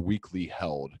opinions weakly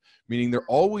held, meaning they're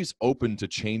always open to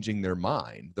changing their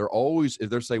mind. They're always, if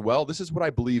they're say, well, this is what I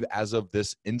believe as of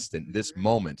this instant, this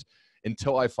moment,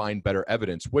 until I find better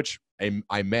evidence, which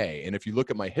I may. And if you look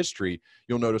at my history,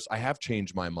 you'll notice I have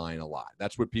changed my mind a lot.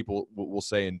 That's what people will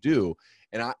say and do.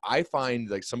 And I find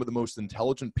like some of the most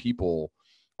intelligent people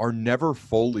are never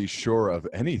fully sure of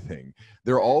anything.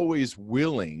 They're always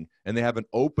willing, and they have an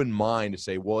open mind to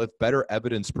say, well, if better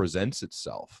evidence presents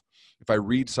itself, if I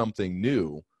read something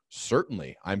new,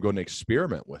 certainly I'm going to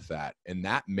experiment with that. And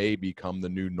that may become the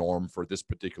new norm for this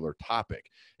particular topic.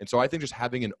 And so I think just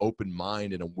having an open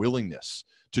mind and a willingness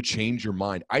to change your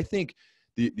mind, I think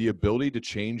the ability to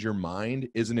change your mind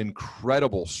is an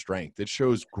incredible strength. It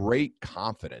shows great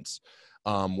confidence.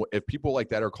 If people like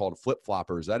that are called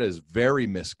flip-floppers, that is very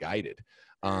misguided.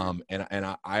 And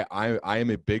I am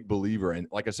a big believer. And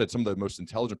like I said, some of the most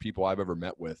intelligent people I've ever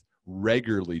met with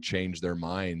regularly change their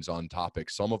minds on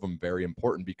topics. Some of them very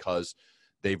important because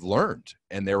they've learned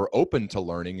and they were open to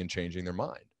learning and changing their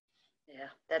mind. Yeah,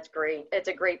 that's great. It's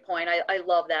a great point. I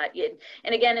love that.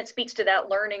 And again, it speaks to that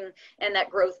learning and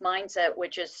that growth mindset,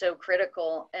 which is so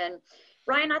critical. And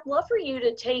Ryan, I'd love for you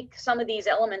to take some of these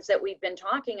elements that we've been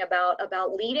talking about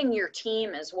leading your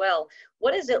team as well.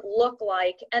 What does it look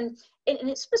like? And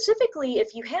specifically,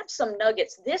 if you have some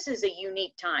nuggets, this is a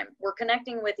unique time. We're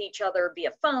connecting with each other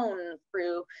via phone,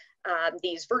 through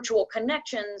these virtual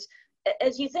connections.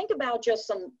 As you think about just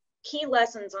some key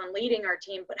lessons on leading our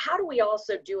team, but how do we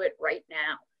also do it right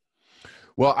now?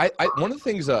 Well, one of the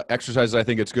things, exercises I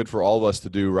think it's good for all of us to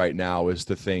do right now is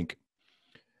to think,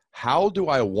 how do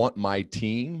I want my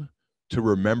team to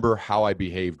remember how I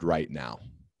behaved right now?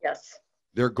 Yes.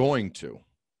 They're going to.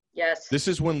 Yes. This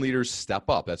is when leaders step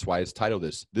up. That's why it's titled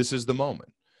this. This is the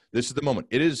moment. This is the moment.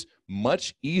 It is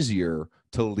much easier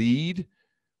to lead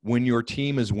when your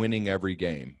team is winning every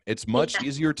game. It's much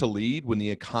easier to lead when the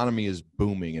economy is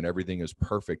booming and everything is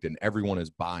perfect and everyone is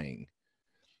buying.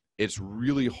 It's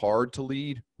really hard to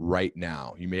lead right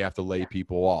now. You may have to lay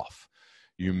people off.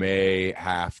 You may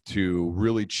have to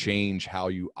really change how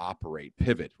you operate,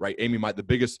 pivot, right? Amy, the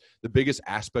biggest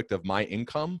aspect of my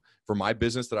income for my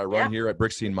business that I run here at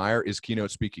Brixey & Meyer is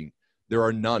keynote speaking. There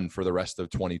are none for the rest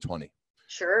of 2020.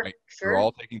 Sure, right? Sure. They're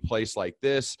all taking place like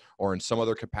this or in some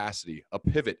other capacity, a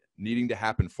pivot needing to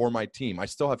happen for my team. I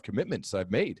still have commitments that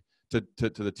I've made to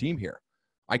the team here.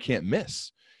 I can't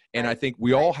miss. And I think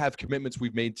we all have commitments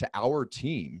we've made to our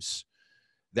teams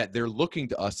that they're looking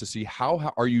to us to see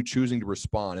how are you choosing to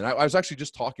respond. And I was actually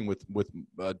just talking with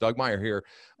Doug Meyer here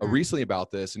recently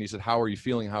about this, and he said, how are you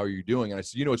feeling? How are you doing? And I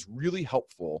said, it's really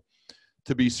helpful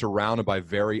to be surrounded by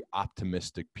very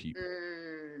optimistic people.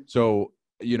 So,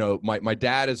 my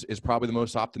dad is probably the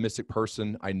most optimistic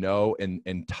person I know,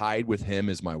 and tied with him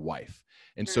is my wife.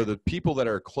 And so the people that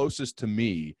are closest to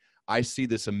me, I see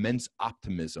this immense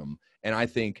optimism, and I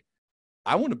think,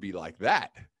 I want to be like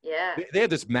that. Yeah. They have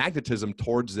this magnetism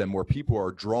towards them where people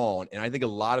are drawn. And I think a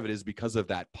lot of it is because of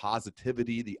that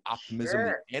positivity, the optimism,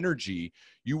 the energy.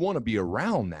 You want to be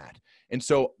around that. And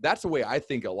so that's the way I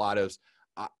think a lot of,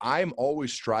 I'm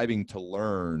always striving to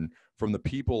learn from the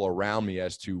people around me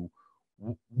as to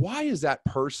why is that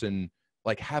person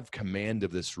like have command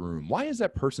of this room? Why is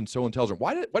that person so intelligent?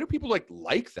 Why do people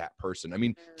like that person? I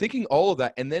mean, thinking all of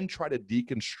that and then try to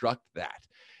deconstruct that.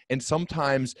 And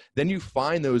sometimes then you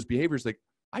find those behaviors like,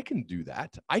 I can do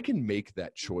that. I can make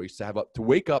that choice to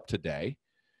wake up today.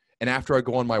 And after I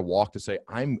go on my walk to say,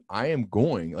 I am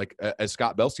going, like as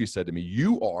Scott Belsky said to me,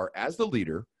 you are, as the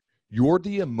leader, you're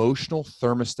the emotional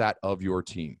thermostat of your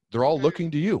team. They're all looking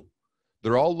to you.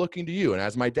 They're all looking to you. And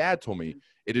as my dad told me,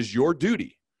 it is your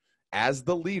duty as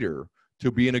the leader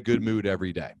to be in a good mood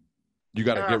every day. You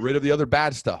got to get rid of the other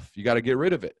bad stuff. You got to get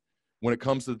rid of it. When it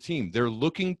comes to the team, they're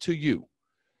looking to you.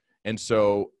 And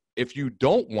so if you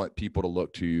don't want people to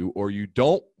look to you, or you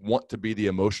don't want to be the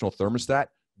emotional thermostat,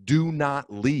 do not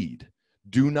lead.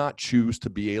 Do not choose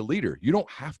to be a leader. You don't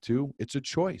have to. It's a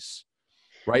choice,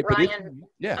 right? Ryan,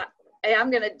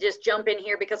 I'm going to just jump in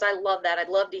here because I love that. I'd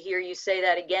love to hear you say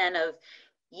that again, of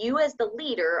you as the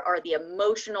leader are the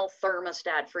emotional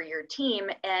thermostat for your team.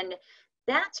 And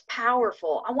that's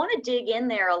powerful. I want to dig in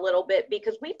there a little bit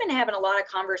because we've been having a lot of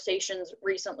conversations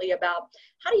recently about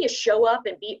how do you show up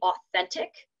and be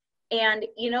authentic. And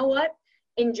you know what?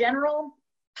 In general,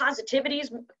 positivity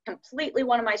is completely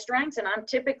one of my strengths, and I'm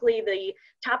typically the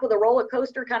top of the roller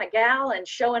coaster kind of gal and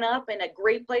showing up in a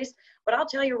great place. But I'll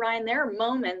tell you, Ryan, there are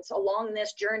moments along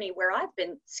this journey where I've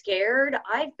been scared.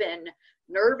 I've been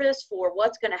nervous for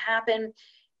what's going to happen.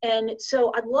 And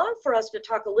so I'd love for us to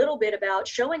talk a little bit about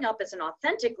showing up as an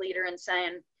authentic leader and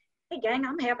saying, hey, gang,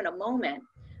 I'm having a moment.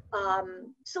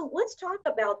 So let's talk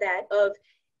about that,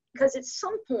 because at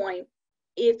some point,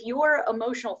 if your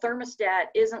emotional thermostat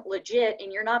isn't legit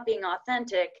and you're not being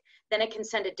authentic, then it can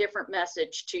send a different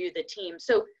message to the team.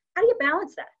 So how do you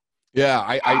balance that? Yeah,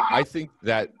 I think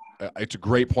that it's a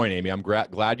great point, Amy. I'm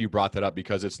glad you brought that up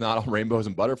because it's not all rainbows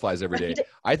and butterflies every day.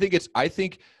 I think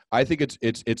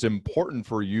it's important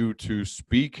for you to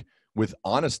speak with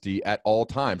honesty at all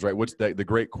times, right? What's the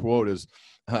great quote is,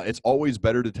 it's always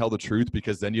better to tell the truth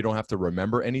because then you don't have to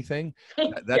remember anything.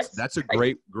 That's a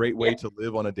great way to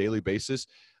live on a daily basis.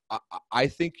 I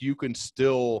think you can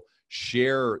still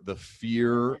share the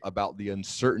fear about the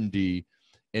uncertainty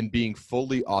and being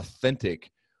fully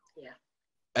authentic,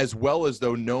 as well as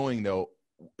knowing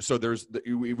so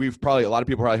we've probably, a lot of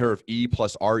people probably heard of E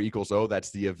plus R equals O.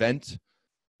 That's the event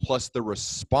plus the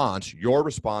response. Your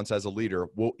response as a leader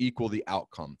will equal the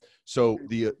outcome. So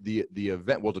the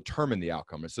event will determine the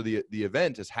outcome. And so the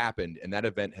event has happened, and that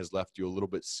event has left you a little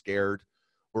bit scared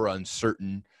or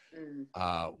uncertain.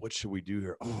 What should we do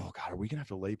here? Oh God, are we gonna have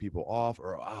to lay people off?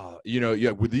 Or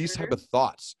with these type of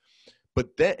thoughts.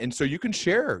 But then, and so you can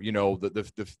share,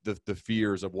 the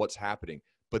fears of what's happening.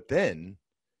 But then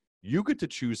you get to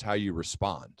choose how you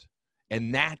respond,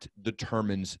 and that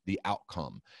determines the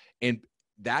outcome. And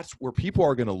that's where people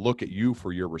are going to look at you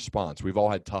for your response. We've all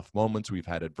had tough moments. We've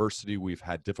had adversity. We've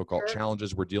had difficult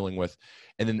challenges we're dealing with.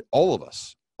 And then all of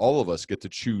us get to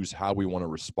choose how we want to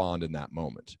respond in that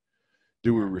moment.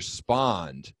 Do we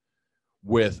respond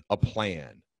with a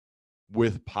plan,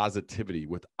 with positivity,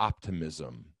 with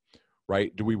optimism,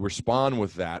 right? Do we respond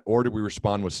with that? Or do we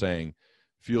respond with saying,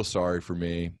 feel sorry for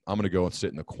me. I'm going to go and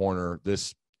sit in the corner.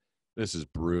 This is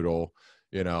brutal.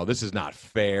 This is not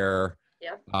fair.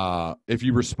 Yeah. If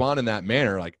you respond in that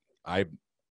manner,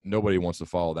 nobody wants to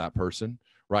follow that person,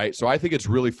 right? So I think it's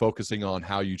really focusing on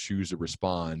how you choose to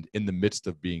respond in the midst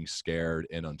of being scared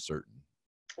and uncertain.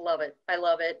 Love it. I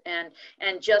love it. And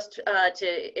just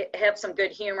to have some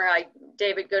good humor,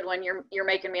 David Goodwin, you're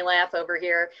making me laugh over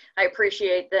here. I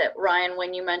appreciate that, Ryan,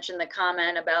 when you mentioned the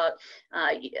comment about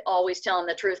always telling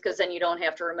the truth, because then you don't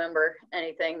have to remember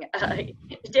anything.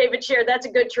 David shared that's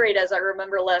a good trait, as I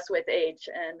remember less with age.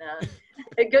 And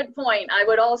a good point. I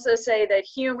would also say that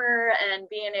humor and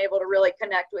being able to really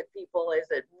connect with people is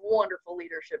a wonderful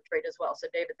leadership trait as well. So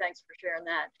David, thanks for sharing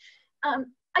that.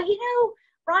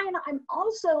 Ryan, I'm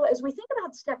also, as we think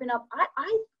about stepping up,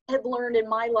 I have learned in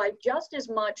my life just as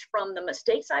much from the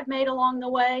mistakes I've made along the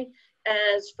way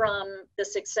as from the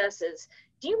successes.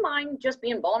 Do you mind just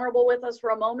being vulnerable with us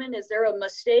for a moment? Is there a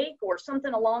mistake or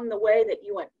something along the way that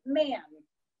you went, man,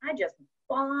 I just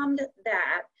bombed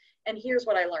that, and here's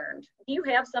what I learned? Do you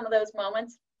have some of those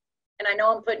moments? And I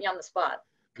know I'm putting you on the spot.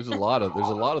 There's a lot of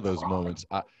those moments.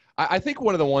 I think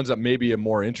one of the ones that may be a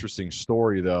more interesting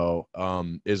story, though,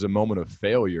 is a moment of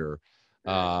failure.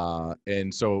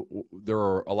 And so there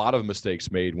are a lot of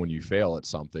mistakes made when you fail at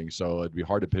something. So it'd be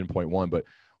hard to pinpoint one. But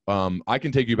I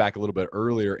can take you back a little bit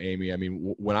earlier, Amy. I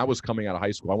mean, when I was coming out of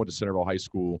high school, I went to Centerville High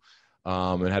School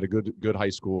and had a good high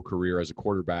school career as a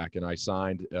quarterback. And I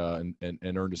signed and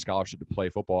earned a scholarship to play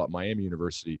football at Miami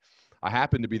University. I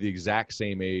happen to be the exact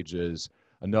same age as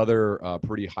another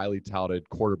pretty highly touted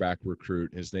quarterback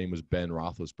recruit. His name was Ben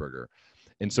Roethlisberger.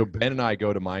 And so Ben and I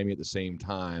go to Miami at the same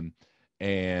time.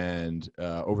 And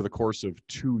over the course of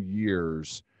 2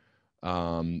 years,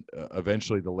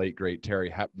 eventually the late, great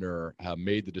Terry Hepner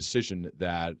made the decision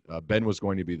that Ben was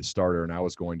going to be the starter and I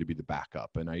was going to be the backup.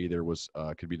 And I either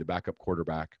could be the backup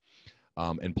quarterback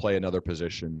and play another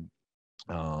position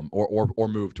or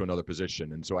move to another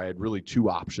position. And so I had really two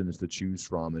options to choose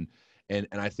from. And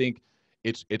I think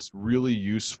it's really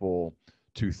useful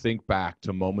to think back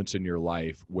to moments in your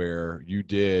life where you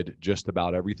did just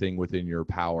about everything within your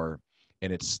power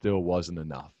and it still wasn't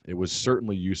enough. It was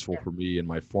certainly useful for me in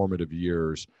my formative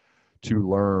years to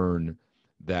learn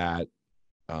that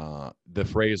the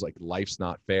phrase like life's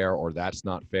not fair or that's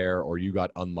not fair or you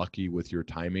got unlucky with your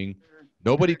timing,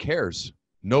 nobody cares.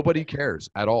 Nobody cares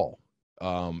at all.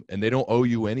 And they don't owe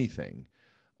you anything.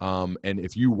 And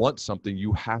if you want something,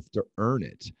 you have to earn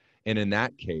it. And in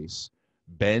that case,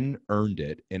 Ben earned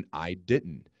it and I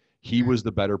didn't. He was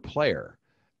the better player.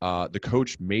 The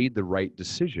coach made the right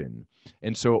decision.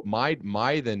 And so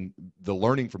the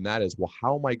learning from that is, well,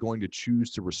 how am I going to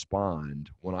choose to respond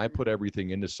when I put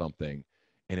everything into something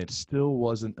and it still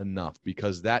wasn't enough?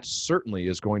 Because that certainly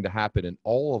is going to happen in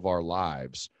all of our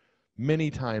lives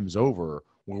many times over,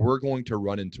 when we're going to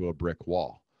run into a brick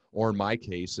wall, or in my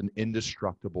case, an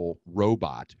indestructible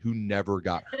robot who never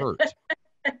got hurt,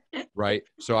 right?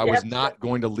 So I was not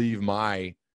going to leave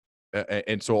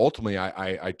and so ultimately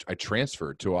I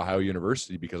transferred to Ohio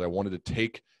University because I wanted to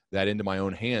take that into my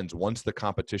own hands once the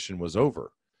competition was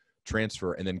over,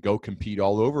 transfer, and then go compete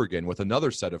all over again with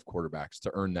another set of quarterbacks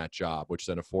to earn that job, which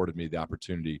then afforded me the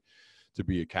opportunity to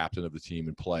be a captain of the team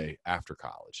and play after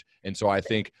college. And so I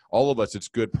think all of us, it's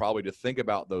good probably to think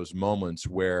about those moments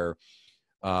where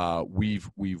we've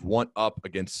won up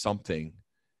against something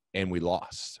and we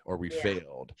lost or we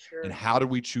failed. Sure. And how do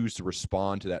we choose to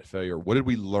respond to that failure? What did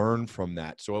we learn from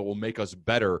that? So it will make us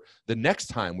better the next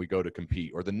time we go to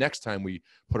compete or the next time we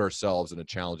put ourselves in a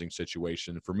challenging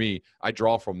situation. For me, I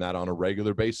draw from that on a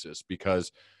regular basis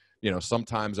because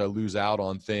sometimes I lose out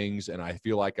on things and I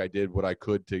feel like I did what I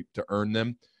could to earn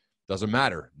them. Doesn't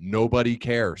matter. Nobody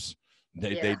cares.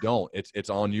 They don't. It's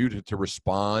on you to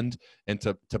respond and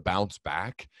to bounce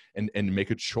back and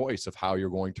make a choice of how you're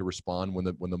going to respond when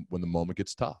the moment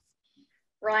gets tough.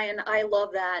 Ryan, I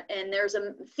love that. And there's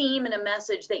a theme and a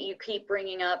message that you keep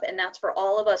bringing up, and that's for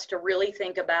all of us to really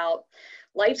think about.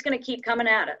 Life's going to keep coming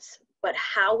at us, but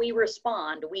how we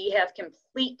respond, we have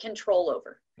complete control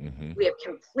over. Mm-hmm. We have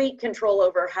complete control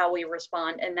over how we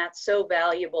respond, and that's so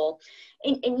valuable.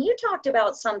 And you talked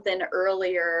about something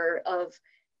earlier of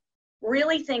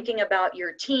really thinking about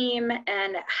your team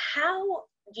and how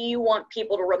do you want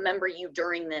people to remember you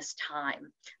during this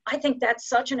time? I think that's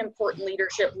such an important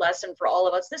leadership lesson for all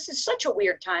of us. This is such a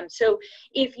weird time. So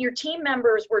if your team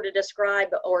members were to describe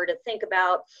or to think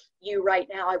about you right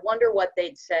now, I wonder what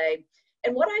they'd say.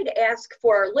 And what I'd ask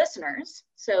for our listeners,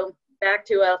 so back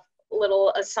to a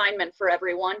little assignment for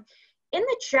everyone, in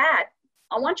the chat,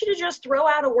 I want you to just throw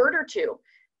out a word or two.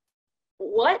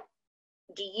 What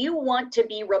do you want to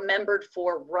be remembered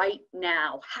for right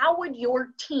now? How would your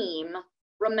team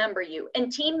remember you?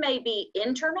 And team may be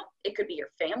internal. It could be your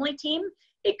family team.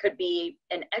 It could be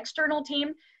an external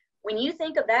team. When you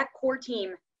think of that core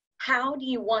team, how do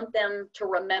you want them to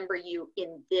remember you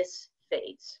in this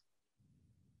phase?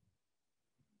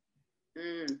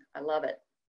 I love it.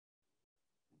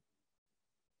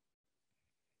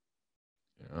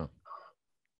 Yeah.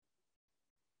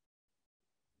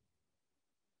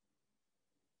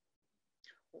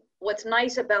 What's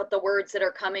nice about the words that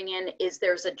are coming in is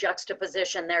there's a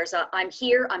juxtaposition. There's a, I'm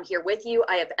here with you,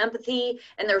 I have empathy,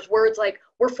 and there's words like,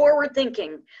 we're forward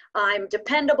thinking, I'm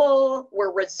dependable,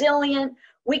 we're resilient,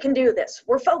 we can do this,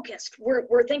 we're focused,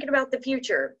 we're thinking about the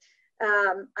future.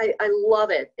 I love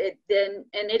it. And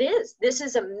it is. This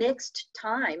is a mixed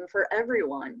time for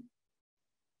everyone.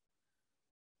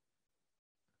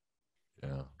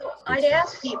 Yeah. I'd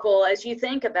ask people, as you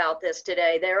think about this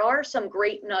today, there are some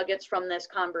great nuggets from this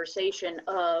conversation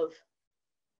of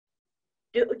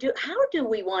how do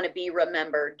we want to be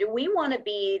remembered? Do we want to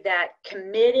be that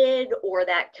committed or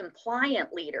that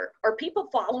compliant leader? Are people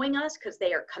following us because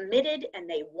they are committed and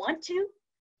they want to?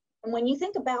 And when you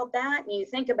think about that and you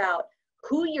think about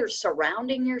who you're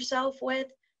surrounding yourself with,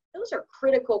 those are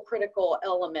critical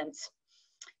elements.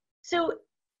 So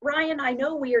Ryan, I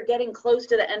know we are getting close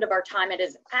to the end of our time. It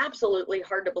is absolutely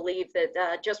hard to believe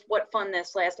that just what fun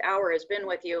this last hour has been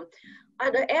with you.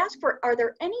 I'd ask are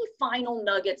there any final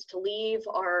nuggets to leave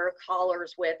our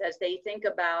callers with as they think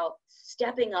about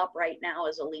stepping up right now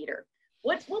as a leader?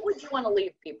 What would you want to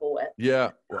leave people with?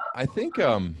 Yeah, well, I think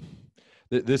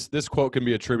this quote can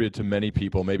be attributed to many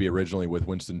people, maybe originally with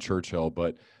Winston Churchill,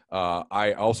 but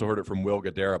I also heard it from Will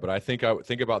Guidara. But I would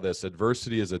think about this: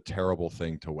 adversity is a terrible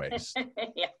thing to waste.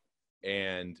 Yeah.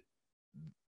 And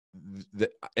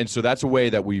and so that's a way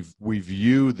that we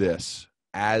view this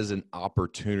as an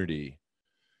opportunity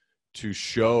to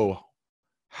show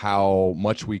how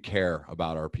much we care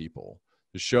about our people,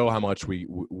 to show how much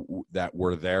that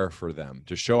we're there for them,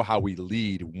 to show how we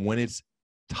lead when it's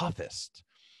toughest.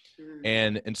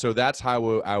 And so that's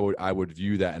how I would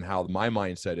view that, and how my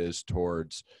mindset is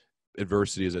towards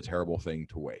adversity is a terrible thing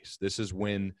to waste. This is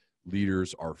when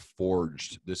leaders are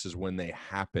forged. This is when they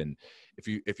happen. If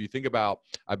you think about,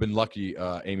 I've been lucky,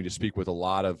 Amy, to speak with a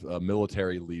lot of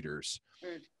military leaders.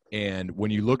 And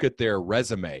when you look at their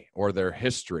resume or their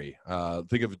history,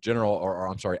 think of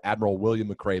Admiral William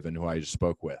McRaven, who I just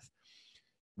spoke with.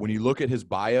 When you look at his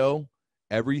bio,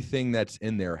 everything that's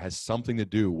in there has something to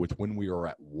do with when we were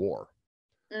at war.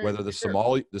 Whether the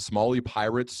Somali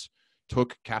pirates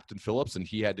took Captain Phillips and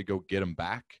he had to go get him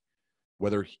back,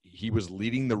 whether he was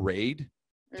leading the raid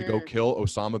to go kill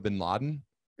Osama bin Laden,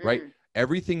 right?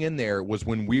 Everything in there was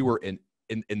when we were in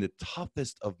the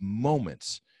toughest of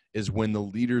moments, is when the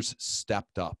leaders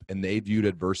stepped up and they viewed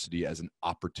adversity as an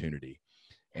opportunity.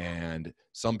 And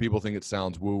some people think it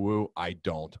sounds woo-woo. I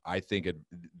don't. I think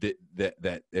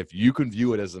that if you can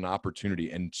view it as an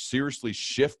opportunity and seriously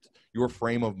shift your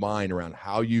frame of mind around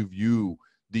how you view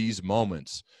these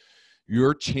moments,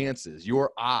 your chances,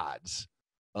 your odds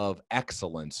of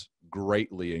excellence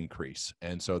greatly increase.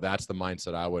 And so that's the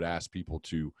mindset I would ask people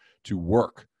to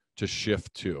work to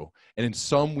shift to. And in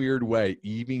some weird way,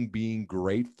 even being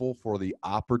grateful for the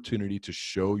opportunity to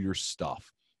show your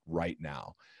stuff right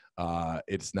now.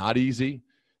 It's not easy.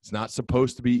 It's not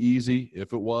supposed to be easy.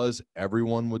 If it was,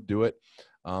 everyone would do it.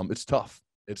 It's tough.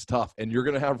 It's tough, and you're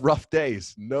going to have rough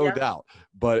days, no doubt.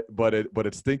 But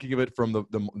it's thinking of it from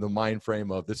the mind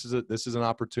frame of this is an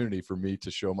opportunity for me to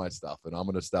show my stuff, and I'm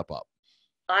going to step up.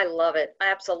 I love it.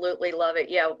 I absolutely love it.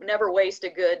 Yeah, never waste a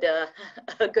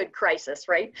good crisis,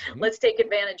 right? Let's take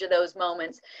advantage of those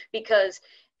moments, because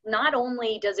not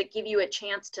only does it give you a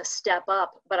chance to step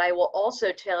up, but I will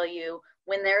also tell you,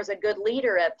 when there's a good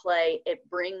leader at play, it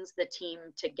brings the team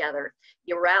together.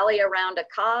 You rally around a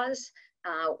cause,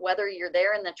 whether you're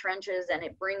there in the trenches, and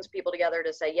it brings people together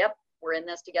to say, yep, we're in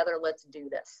this together, let's do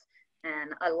this.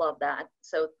 And I love that.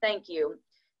 So thank you.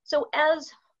 So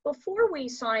before we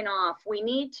sign off, we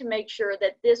need to make sure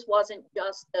that this wasn't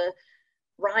just the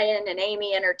Ryan and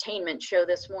Amy entertainment show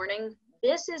this morning.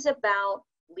 This is about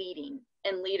leading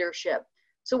and leadership.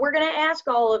 So we're going to ask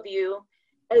all of you,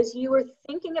 as you were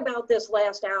thinking about this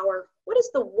last hour, what is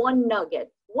the one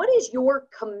nugget? What is your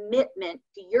commitment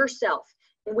to yourself?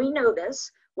 And we know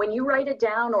this, when you write it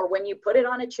down or when you put it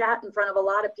on a chat in front of a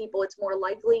lot of people, it's more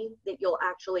likely that you'll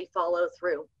actually follow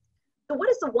through. So what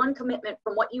is the one commitment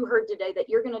from what you heard today that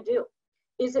you're going to do?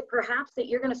 Is it perhaps that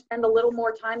you're going to spend a little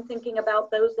more time thinking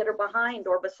about those that are behind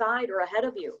or beside or ahead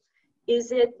of you?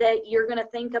 Is it that you're going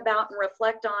to think about and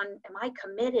reflect on, am I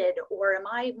committed, or am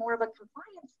I more of a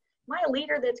compliance? Am I a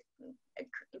leader that's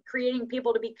creating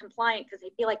people to be compliant because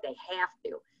they feel like they have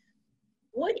to?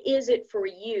 What is it for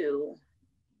you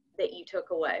that you took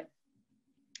away?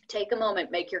 Take a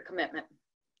moment, make your commitment.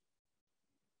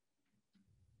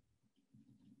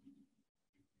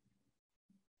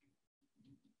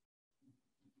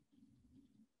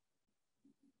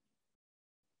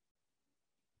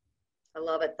 I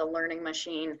love it, the learning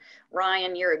machine.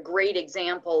 Ryan, you're a great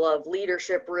example of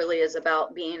leadership really is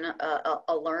about being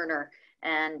a learner.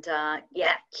 And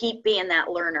yeah, keep being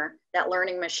that learner, that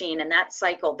learning machine, and that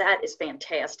cycle. That is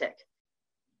fantastic.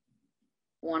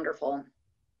 Wonderful.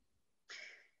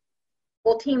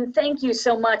 Well, team, thank you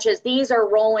so much. As these are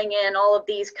rolling in, all of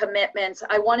these commitments,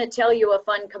 I want to tell you a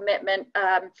fun commitment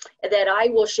that I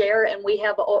will share. And we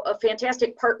have a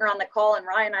fantastic partner on the call. And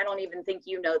Ryan, I don't even think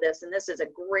you know this, and this is a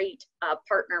great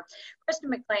partner. Kristen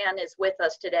McClan is with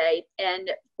us today. And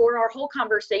for our whole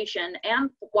conversation and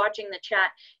watching the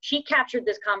chat, she captured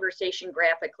this conversation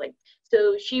graphically.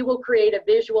 So she will create a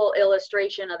visual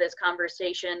illustration of this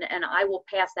conversation, and I will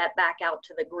pass that back out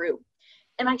to the group.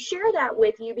 And I share that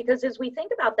with you because as we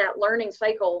think about that learning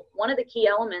cycle, one of the key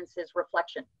elements is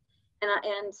reflection.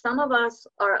 And some of us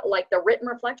are like the written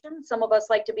reflection, some of us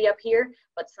like to be up here,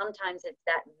 but sometimes it's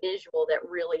that visual that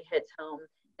really hits home.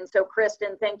 And so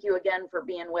Kristen, thank you again for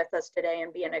being with us today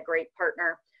and being a great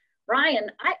partner.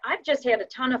 Ryan, I've just had a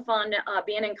ton of fun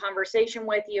being in conversation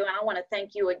with you, and I want to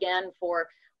thank you again for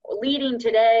leading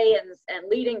today and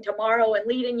leading tomorrow and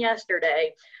leading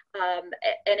yesterday.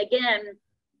 And again,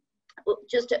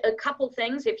 just a couple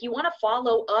things. If you want to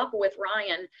follow up with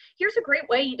Ryan, here's a great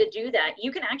way to do that.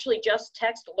 You can actually just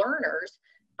text learners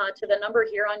to the number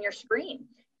here on your screen.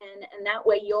 And that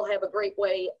way you'll have a great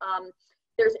way.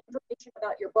 There's information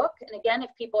about your book. And again, if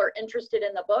people are interested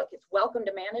in the book, it's Welcome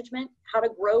to Management, How to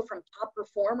Grow from Top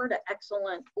Performer to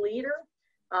Excellent Leader.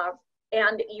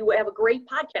 And you have a great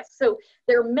podcast. So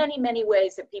there are many, many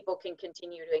ways that people can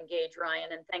continue to engage,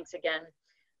 Ryan, and thanks again.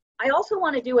 I also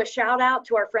want to do a shout out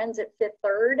to our friends at Fifth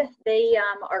Third. They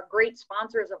are great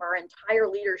sponsors of our entire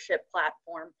leadership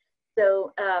platform.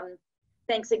 So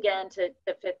thanks again to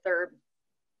Fifth Third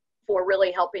for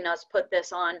really helping us put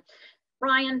this on.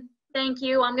 Ryan, thank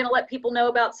you. I'm going to let people know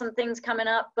about some things coming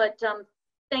up, but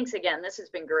thanks again. This has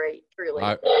been great, truly.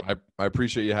 I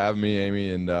appreciate you having me,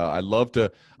 Amy, and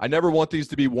I never want these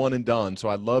to be one and done, so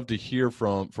I'd love to hear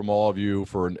from all of you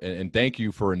and thank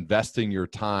you for investing your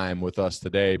time with us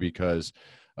today, because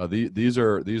these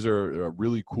are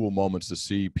really cool moments to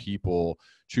see people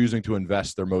choosing to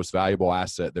invest their most valuable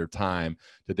asset, their time,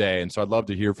 today. And so I'd love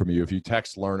to hear from you. If you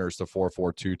text learners to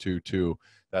 44222,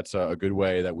 that's a good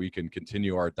way that we can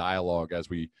continue our dialogue as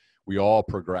we all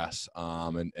progress.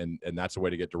 And that's a way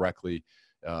to get directly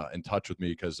in touch with me,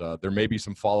 because there may be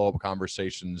some follow-up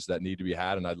conversations that need to be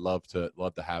had, and I'd love to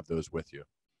have those with you.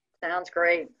 Sounds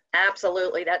great.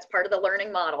 Absolutely. That's part of the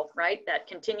learning model, right? That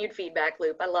continued feedback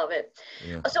loop. I love it.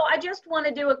 Yeah. So I just want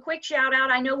to do a quick shout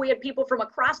out. I know we had people from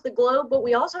across the globe, but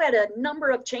we also had a number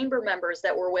of chamber members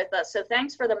that were with us. So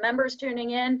thanks for the members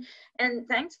tuning in, and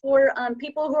thanks for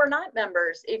people who are not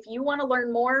members. If you want to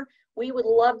learn more, we would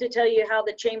love to tell you how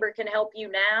the chamber can help you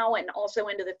now and also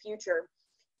into the future.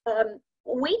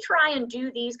 We try and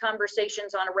do these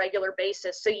conversations on a regular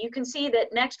basis. So you can see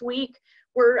that next week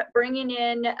we're bringing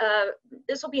in,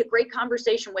 this will be a great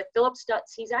conversation with Philip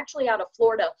Stutz. He's actually out of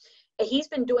Florida. He's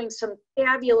been doing some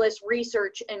fabulous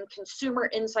research and consumer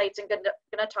insights, and going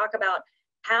to talk about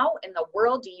how in the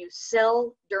world do you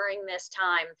sell during this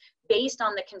time based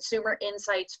on the consumer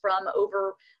insights from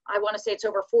over, I want to say it's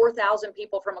over 4,000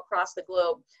 people from across the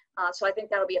globe. So I think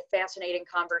that'll be a fascinating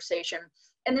conversation.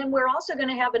 And then we're also going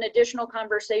to have an additional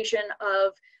conversation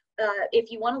of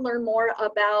if you want to learn more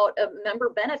about a member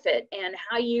benefit and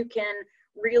how you can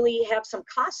really have some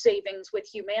cost savings with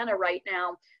Humana right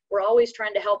now. We're always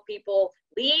trying to help people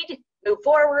lead, move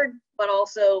forward, but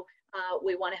also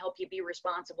we want to help you be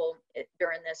responsible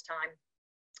during this time.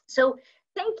 So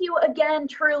thank you again,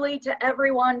 truly, to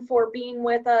everyone for being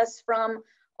with us, from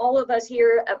all of us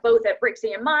here both at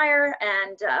Brixey and Meyer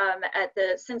and at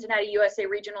the Cincinnati USA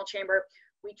Regional Chamber.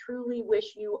 We truly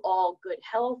wish you all good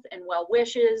health and well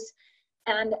wishes.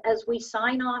 And as we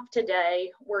sign off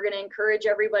today, we're going to encourage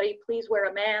everybody, please wear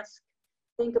a mask.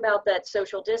 Think about that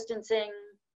social distancing.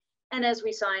 And as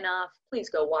we sign off, please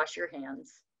go wash your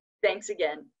hands. Thanks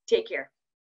again. Take care.